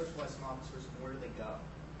 you socialize some officers, and where do they go,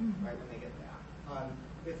 right, when they get back?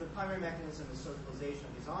 If the primary mechanism is socialization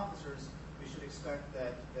of these officers, we should expect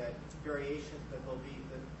that variation, that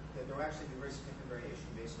there will actually be very significant variation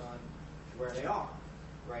based on where they are,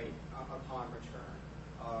 right, upon return,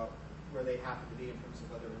 where they happen to be in terms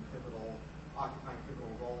of whether they're occupying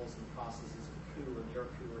pivotal roles in processes of coup or near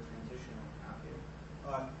coup or transition or what have you.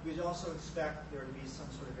 We'd also expect there to be some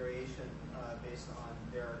sort of variation based on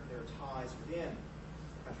their ties within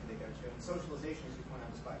the country they go to. And socialization, as you point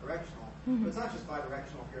out, is bidirectional. But it's not just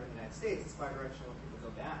bidirectional here in the United States, it's bidirectional when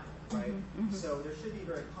people go back, right? So there should be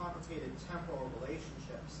very complicated temporal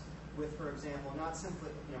relationships with, for example, not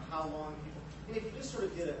simply how long people, and if you just sort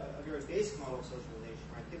of did a very basic model of socialization,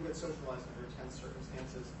 right? People get socialized under intense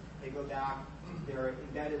circumstances, they go back, they're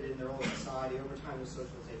embedded in their own society, over time the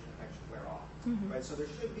socialization effect should wear off, right? So there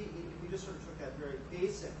should be, if we just sort of took that very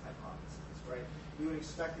basic hypothesis, right, we would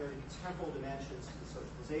expect there to be temporal dimensions to the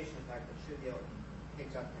socialization effect that should be able to be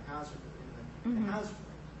picked up in the hazard rate.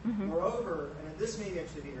 Moreover, and this may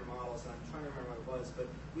actually be in your models, and I'm trying to remember what it was, but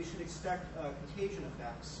we should expect contagion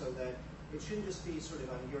effects so that it shouldn't just be sort of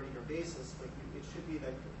on a year-to-year basis, but it should be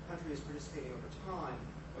that the country is participating over time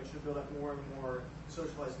which should build up more and more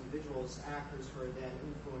socialized individuals, actors who are then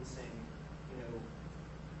influencing,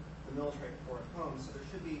 the military corps at home. So there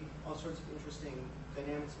should be all sorts of interesting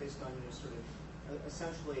dynamics based on, sort of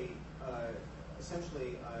essentially,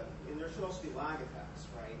 and there should also be lag effects,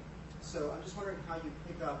 right? So I'm just wondering how you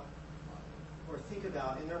pick up or think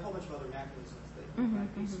about, and there are a whole bunch of other mechanisms that might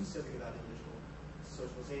be specific about individual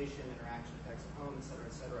socialization, interaction effects at home, et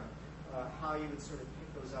cetera, how you would sort of pick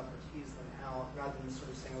those up or tease them out rather than sort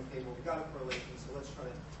of saying, okay, well, we've got a correlation, so let's try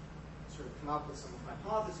to sort of come up with some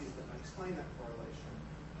hypotheses that might explain that correlation,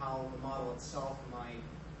 how the model itself might,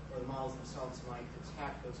 or the models themselves might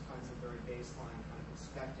detect those kinds of very baseline kind of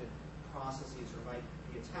expected processes, or might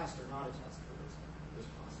be a test or not a test for those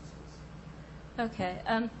processes. Okay.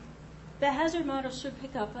 The hazard model should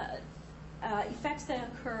pick up effects that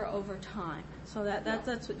occur over time. So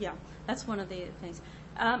that's one of the things.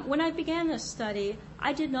 When I began this study,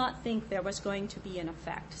 I did not think there was going to be an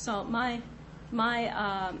effect. So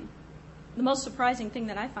the most surprising thing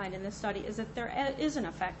that I find in this study is that there is an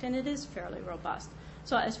effect, and it is fairly robust.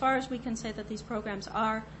 So as far as we can say that these programs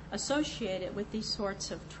are associated with these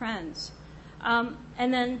sorts of trends. And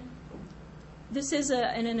then this is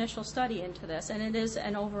an initial study into this, and it is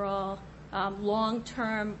an overall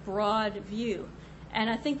long-term, broad view. And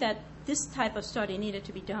I think that this type of study needed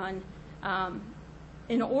to be done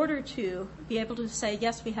in order to be able to say,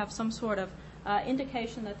 yes, we have some sort of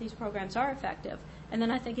indication that these programs are effective. And then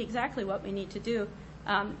I think exactly what we need to do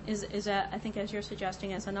is I think, as you're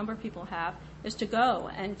suggesting, as a number of people have, is to go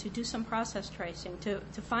and to do some process tracing,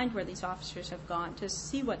 to find where these officers have gone, to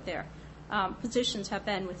see what their positions have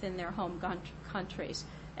been within their home countries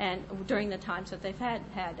and during the times that they've had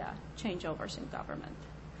changeovers in government.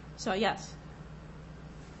 So, yes.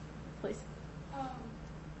 Please.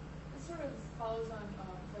 It sort of follows on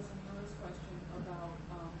Professor Miller's question about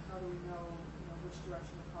how do we know, which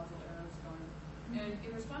direction the causal error is going. And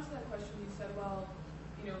in response to that question, you said, well,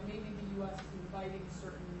 maybe the U.S. is inviting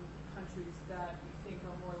certain countries that we think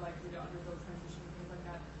are more likely to undergo transition and things like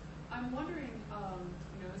that. I'm wondering,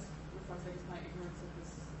 this reflects, I guess, my ignorance of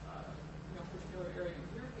this, particular area of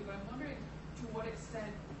Europe, but I'm wondering to what extent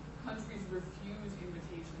countries refuse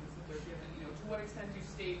invitations that they're given. To what extent do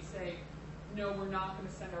states say, no, we're not going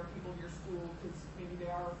to send our people to your school because maybe they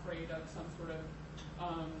are afraid of some sort of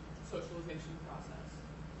socialization process?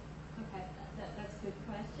 Okay, that's a good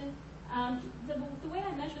question. The way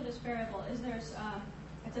I measure this variable is it's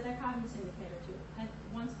a dichotomous indicator too. And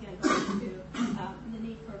once again, going to the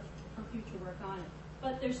need for future work on it.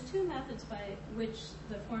 But there's two methods by which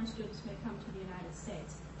the foreign students may come to the United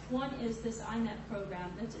States. One is this IMET program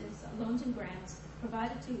that is loans and grants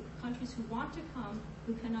provided to countries who want to come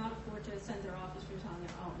who cannot afford to send their officers on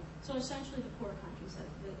their own. So essentially the poor countries that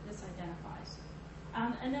this identifies.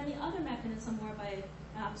 And then the other mechanism whereby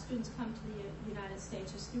students come to the United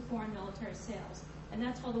States is through foreign military sales. And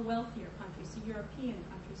that's all the wealthier countries, the European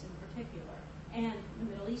countries in particular, and the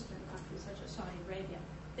Middle Eastern countries such as Saudi Arabia.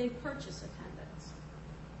 They purchase attendance.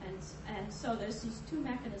 And so there's these two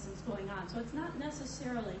mechanisms going on. So it's not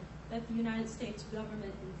necessarily that the United States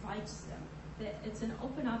government invites them. It's an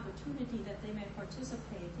open opportunity that they may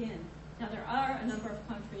participate in. Now, there are a number of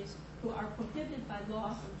countries who are prohibited by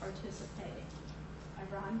law from participating.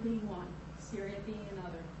 Iran being one, Syria being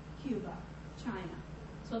another, Cuba, China.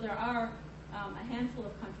 So there are a handful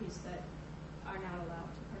of countries that are not allowed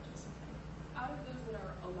to participate. Out of those that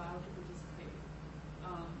are allowed to participate,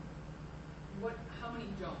 how many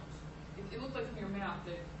don't? It looked like from your map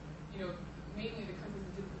that, mainly the countries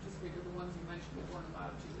that didn't participate are the ones you mentioned that weren't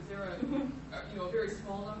allowed to. Is there a very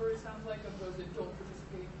small number, it sounds like, of those that don't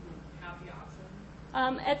participate who have the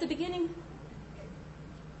option? At the beginning,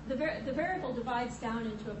 the variable divides down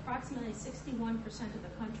into approximately 61% of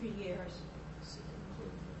the country years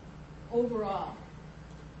overall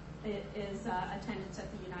is attendance at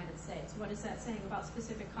the United States. What is that saying about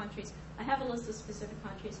specific countries? I have a list of specific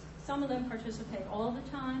countries. Some of them participate all the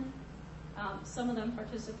time. Some of them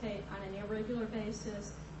participate on an irregular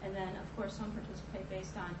basis. And then, of course, some participate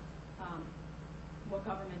based on what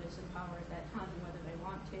government is in power at that time and whether they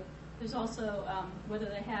want to. There's also whether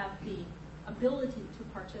they have the ability to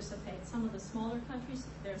participate. Some of the smaller countries,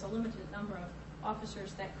 there's a limited number of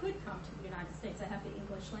officers that could come to the United States that have the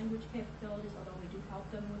English language capabilities, although we do help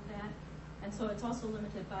them with that. And so it's also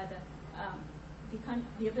limited by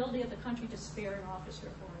the ability of the country to spare an officer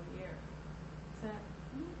for a year. Is that?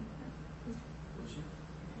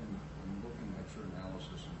 In looking at your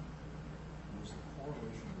analysis, was the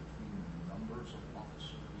correlation between the numbers of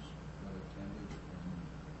officers that attended and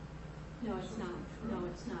No, it's not. No,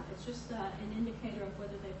 it's not. It's just an indicator of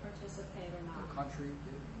whether they participate or not. the country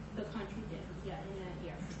did? the country did, in that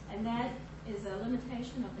year. And that is a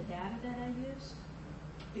limitation of the data that I use,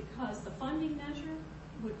 because the funding measure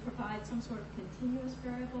would provide some sort of continuous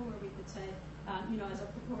variable where we could say, as a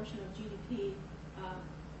proportion of GDP,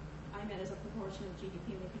 I meant as a proportion of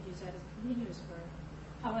GDP, we could use that as a continuous variable.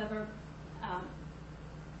 However,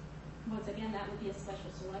 once again, that would be a special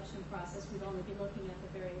selection process. We'd only be looking at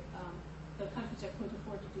the countries that couldn't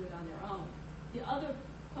afford to do it on their own. The other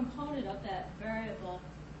component of that variable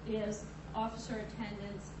is officer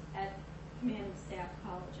attendance at command and staff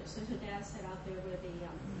colleges. There's a data set out there where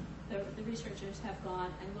the researchers have gone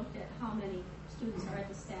and looked at how many students are at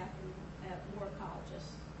the staff at war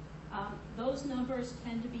colleges. Those numbers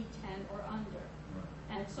tend to be 10 or under.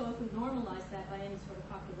 And so if we normalize that by any sort of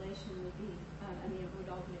population, it would be, it would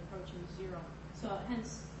all be approaching zero. So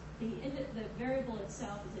hence, the variable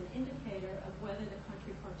itself is an indicator of whether the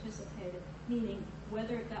country participated, meaning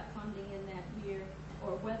whether it got funding in that year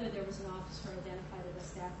or whether there was an officer identified at a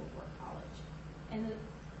staff at war college. And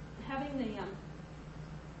having the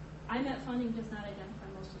IMET funding does not identify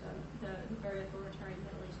most of the very authoritarian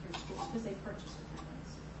Middle Eastern schools because they purchase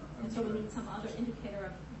attendance. And so we need some other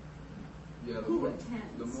indicator of who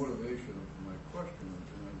attends. The motivation of my question,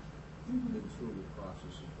 and I've been through the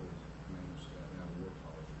process of both command and staff and war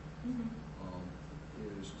college,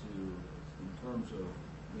 is to, in terms of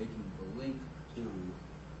making the link to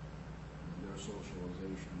their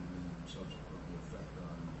socialization and subsequently effect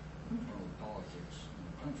on internal politics in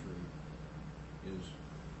the country, is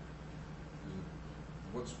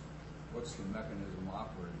what's the mechanism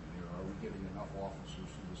operating here? Are we getting enough officers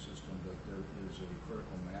through the system that there is a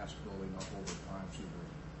critical mass building up over time so that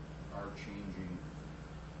are changing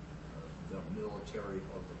the military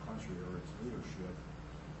of the country or its leadership?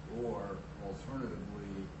 Or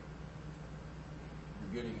alternatively,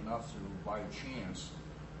 you're getting enough to, by chance,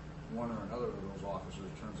 one or another of those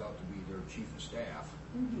officers turns out to be their chief of staff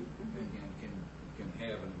and can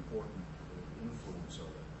have an important influence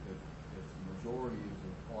of it. If the majority of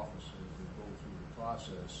the officers that go through the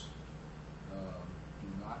process do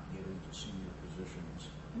not get into senior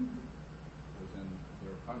positions within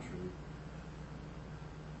their country,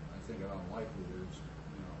 I think it's unlikely that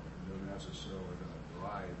they're necessarily going to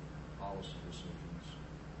drive policy decisions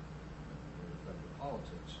that affect the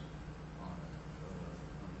politics on it.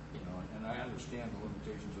 And I understand the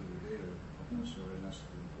limitations of your data, necessarily, and that's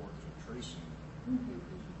the importance of tracing as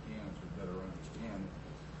you can to better understand.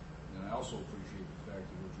 And I also appreciate the fact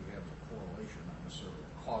that what you have is a correlation, not necessarily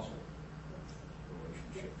a causal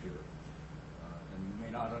relationship here. And you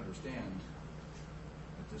may not understand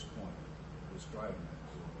at this point what's driving that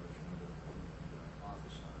correlation or the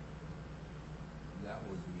hypothesis. That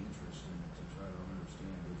would be interesting to try to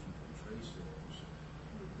understand if you can trace those.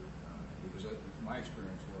 Because my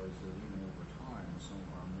experience was that even over time, some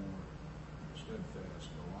of our more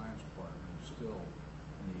steadfast alliance partners still,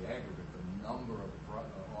 in the aggregate, the number of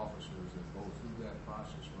officers that go through that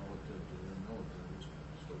process relative to their military is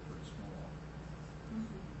still pretty small.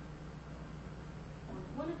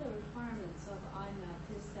 One of the requirements of IMET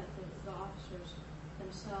is that the officers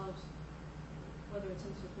themselves, whether it's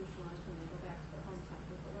institutionalized when they go back to their home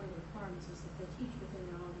country, but one of the requirements is that they teach within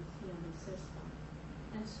their own CME system.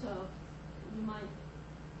 And so you might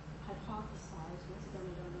hypothesize, once again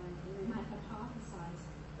we don't know anything, we might hypothesize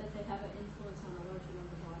that they have an influence on a larger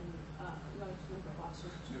number of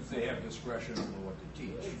officers. If they have discretion over what to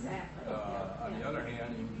teach. Exactly. On the other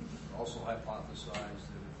hand, you can also hypothesize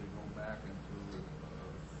that if they go back into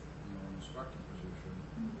an instructor position,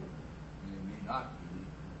 they may not be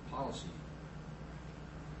policy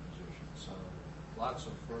positions. So lots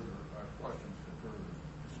of further questions for further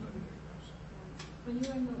study, I guess. When you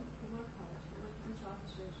were in the war college, which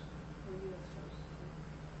officers were you exposed to?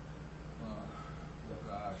 Oh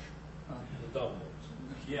gosh. The doubles.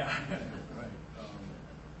 Yeah, right.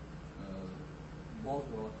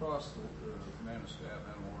 Across the command and staff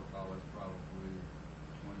and war college, probably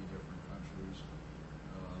 20 different countries,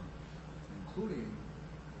 including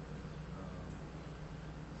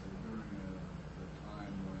during the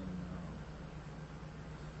time when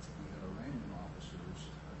we had Iranian officers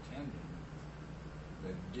attending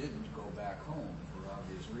that didn't go back home for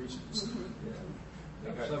obvious reasons.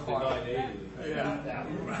 They got caught.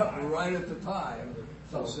 Right at the time,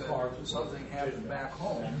 something happened back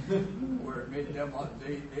home where it made them.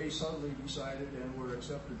 They suddenly decided and were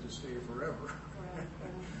accepted to stay forever.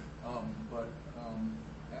 But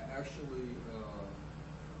actually,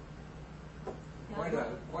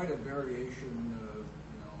 quite a variation.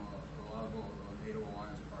 A lot of NATO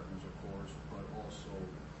alliance partners, of course, but also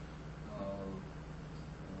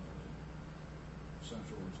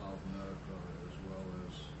Central and South America, as well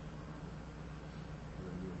as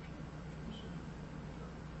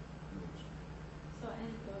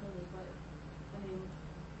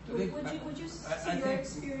Would you see your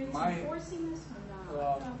experience enforcing this or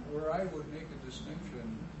not? Where I would make a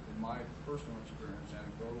distinction in my personal experience,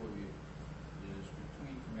 anecdotally, is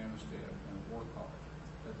between command and staff and war college.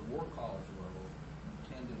 At the war college level,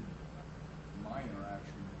 my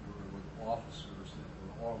interaction were with officers that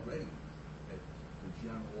were already at the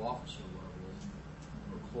general officer level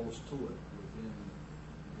or close to it within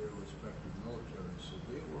their respective military. So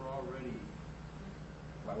they were already,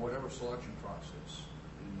 by whatever selection process,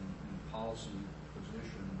 in policy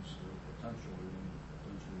positions potentially.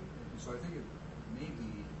 And so I think there may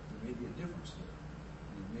be a difference there.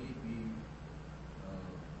 It may be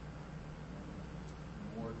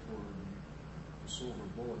more toward the silver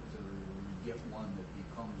bullet theory, where you get one that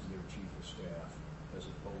becomes their chief of staff, as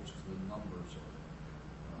opposed to the numbers of it.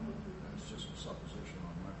 That's just a supposition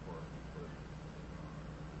on my part.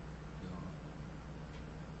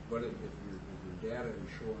 But if your data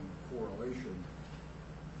is showing correlation,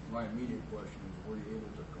 my immediate question is, were you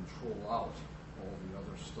able to control out all the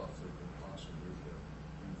other stuff that could possibly have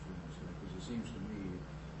influenced it? Because it seems to me,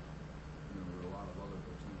 there are a lot of other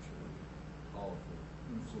potentially powerful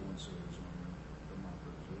influences on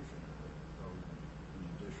democratization of the government, in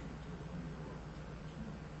addition to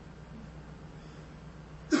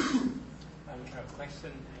I have a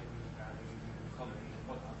question and comment and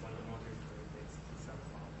follow up on what you're doing so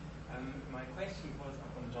far. My question was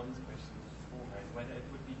up on John's question beforehand, whether it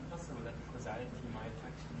would be possible that causality might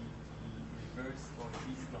actually be reversed, or at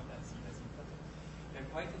least not as you put it. There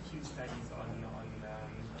are quite a few studies on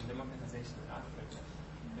democratization in Africa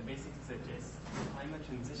that basically suggest I'm a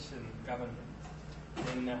transition government,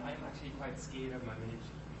 then I'm actually quite scared of my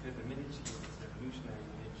military, because the military is a revolutionary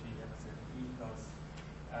military, they have a certain ethos,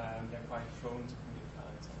 they're quite prone to coup d'etat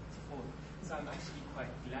and so on and so forth. So I'm actually quite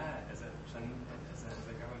glad as a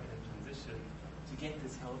government in transition to get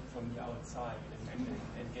this help from the outside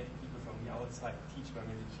and get people from the outside to teach my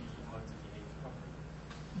military how to behave properly.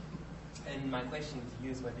 And my question to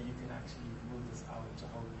you is whether you can actually rule this out, to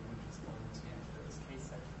how you would respond to those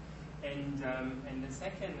cases. And the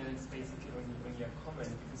second is basically on your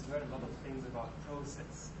comment, because we heard a lot of things about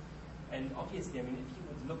process. And obviously, I mean, if you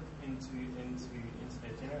would look into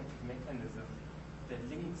the generative mechanism that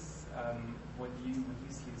links what you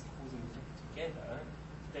see as cause and effect together,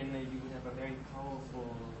 then you would have a very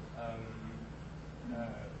powerful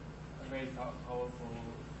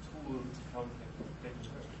tool to counter that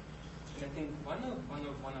work. And I think one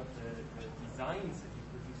of the designs that you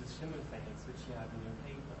could use is Schimmelpfennigs, which you have in your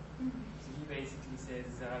paper. So he basically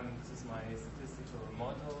says, this is my statistical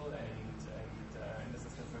model, and this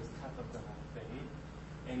is the first cut of the whole thing.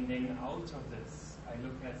 And then out of this, I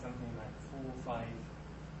look at something like 4 or 5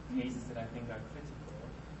 cases that I think are critical,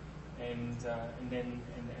 and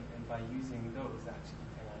by using those, actually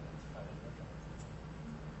can identify them.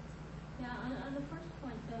 Yeah, on the first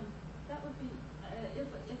point, that would be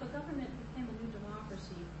if a government became a new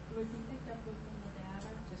democracy, it would be picked up within the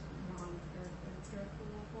data, just on their empirical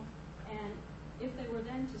level, and if they were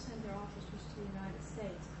then to send their officers to the United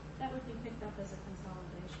States, that would be picked up as a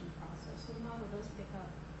consolidation process. So the model does pick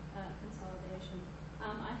up consolidation.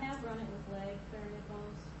 I have run it with lag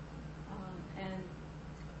variables and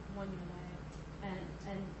 1-year lag,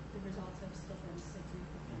 and the results have still been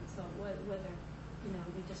significant. So whether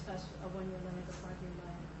we discuss a 1-year lag or 5-year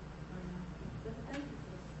lag or not. But thank you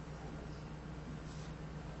for this.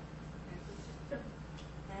 Sure.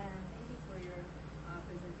 Thank you for your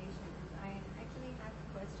presentation. I actually have a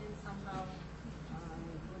question somehow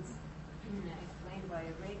was explained by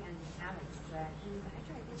Rick and Alex. Actually, I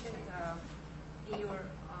think that in your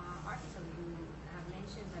article you have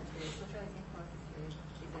mentioned that the socializing process is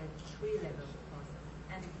a 3-level process,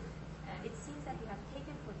 and it seems that you have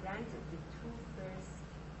taken for granted the 2 first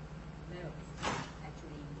levels.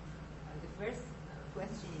 Actually, the first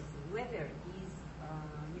question is whether these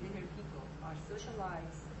military people are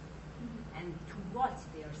socialized, and to what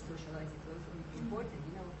they are socialized is also important.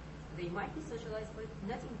 They might be socialized, but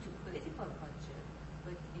not into political culture,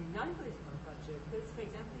 but in non-political culture. Because, for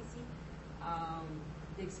example, you see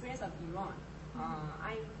the experience of Iran.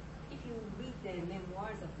 If you read the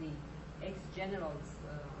memoirs of the ex-generals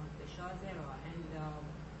of the Shah's era and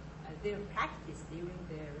their practice during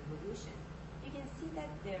the revolution, you can see that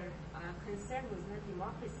their concern was not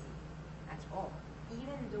democracy at all,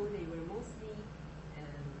 even though they were mostly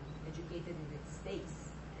educated in the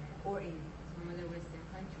States or in some other Western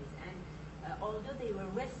countries. And although they were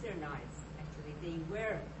Westernized, actually, they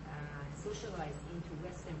were socialized into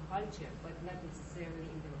Western culture, but not necessarily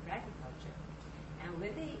in democratic culture. And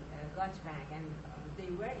when they got back, and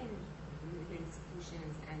they were in military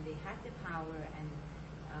institutions, and they had the power, and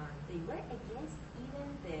they were against even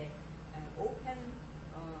the open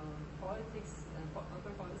politics,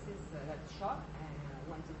 open policies that Shaw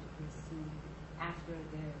wanted to pursue after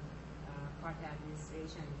the Carter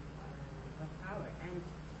administration got power. And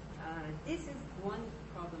this is one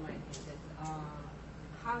problem, I think, that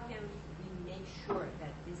how can we make sure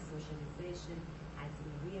that this socialization has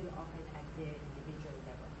been really offered at the individual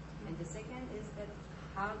level? And the second is that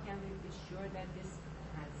how can we be sure that this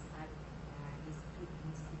has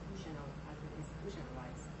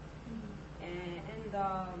institutionalized? And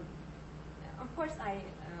of course, I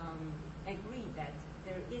agree that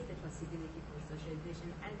there is the possibility for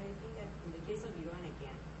socialization, and I think that in the case of Iran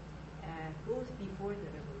again, both before the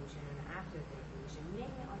revolution and after the revolution,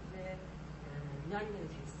 many of the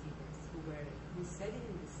non-military students who studied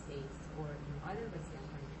in the States or in other Western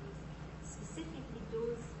countries, specifically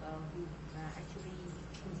those whose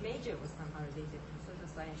major was somehow related to social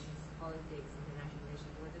sciences, politics, international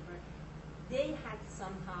relations, whatever, they had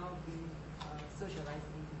somehow been socialized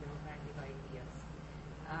into democratic ideas.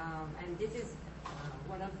 And this is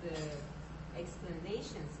one of the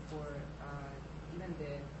explanations for even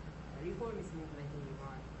the reformist movement in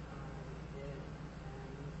Iran,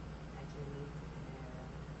 actually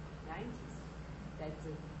 90s, that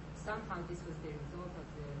somehow this was the result of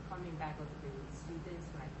the coming back of the students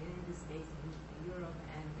who had been in the States, in Europe,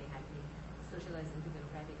 and they had been socialized into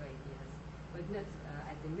democratic ideas, but not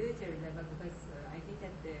at the military level, because I think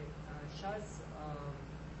that the Shah's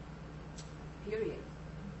period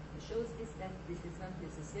shows that this is not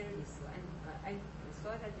necessarily so. And I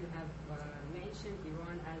saw that you have mentioned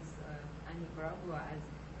Iran as and Nicaragua as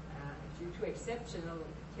two exceptional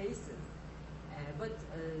cases, but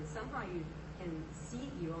somehow you can see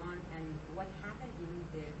Iran and what happened in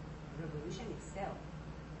the revolution itself,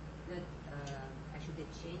 not actually the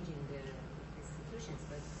change in the institutions,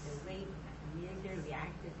 but the way military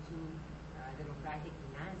reacted to democratic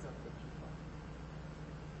demands of the people.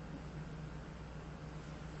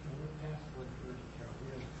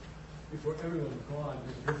 Before everyone's gone,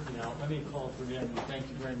 just drifting out, let me call for the end. Thank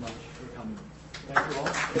you very much for coming. Thank you all.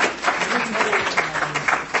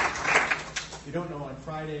 If you don't know, on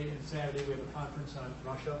Friday and Saturday we have a conference on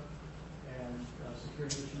Russia and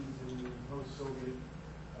security issues in the post-Soviet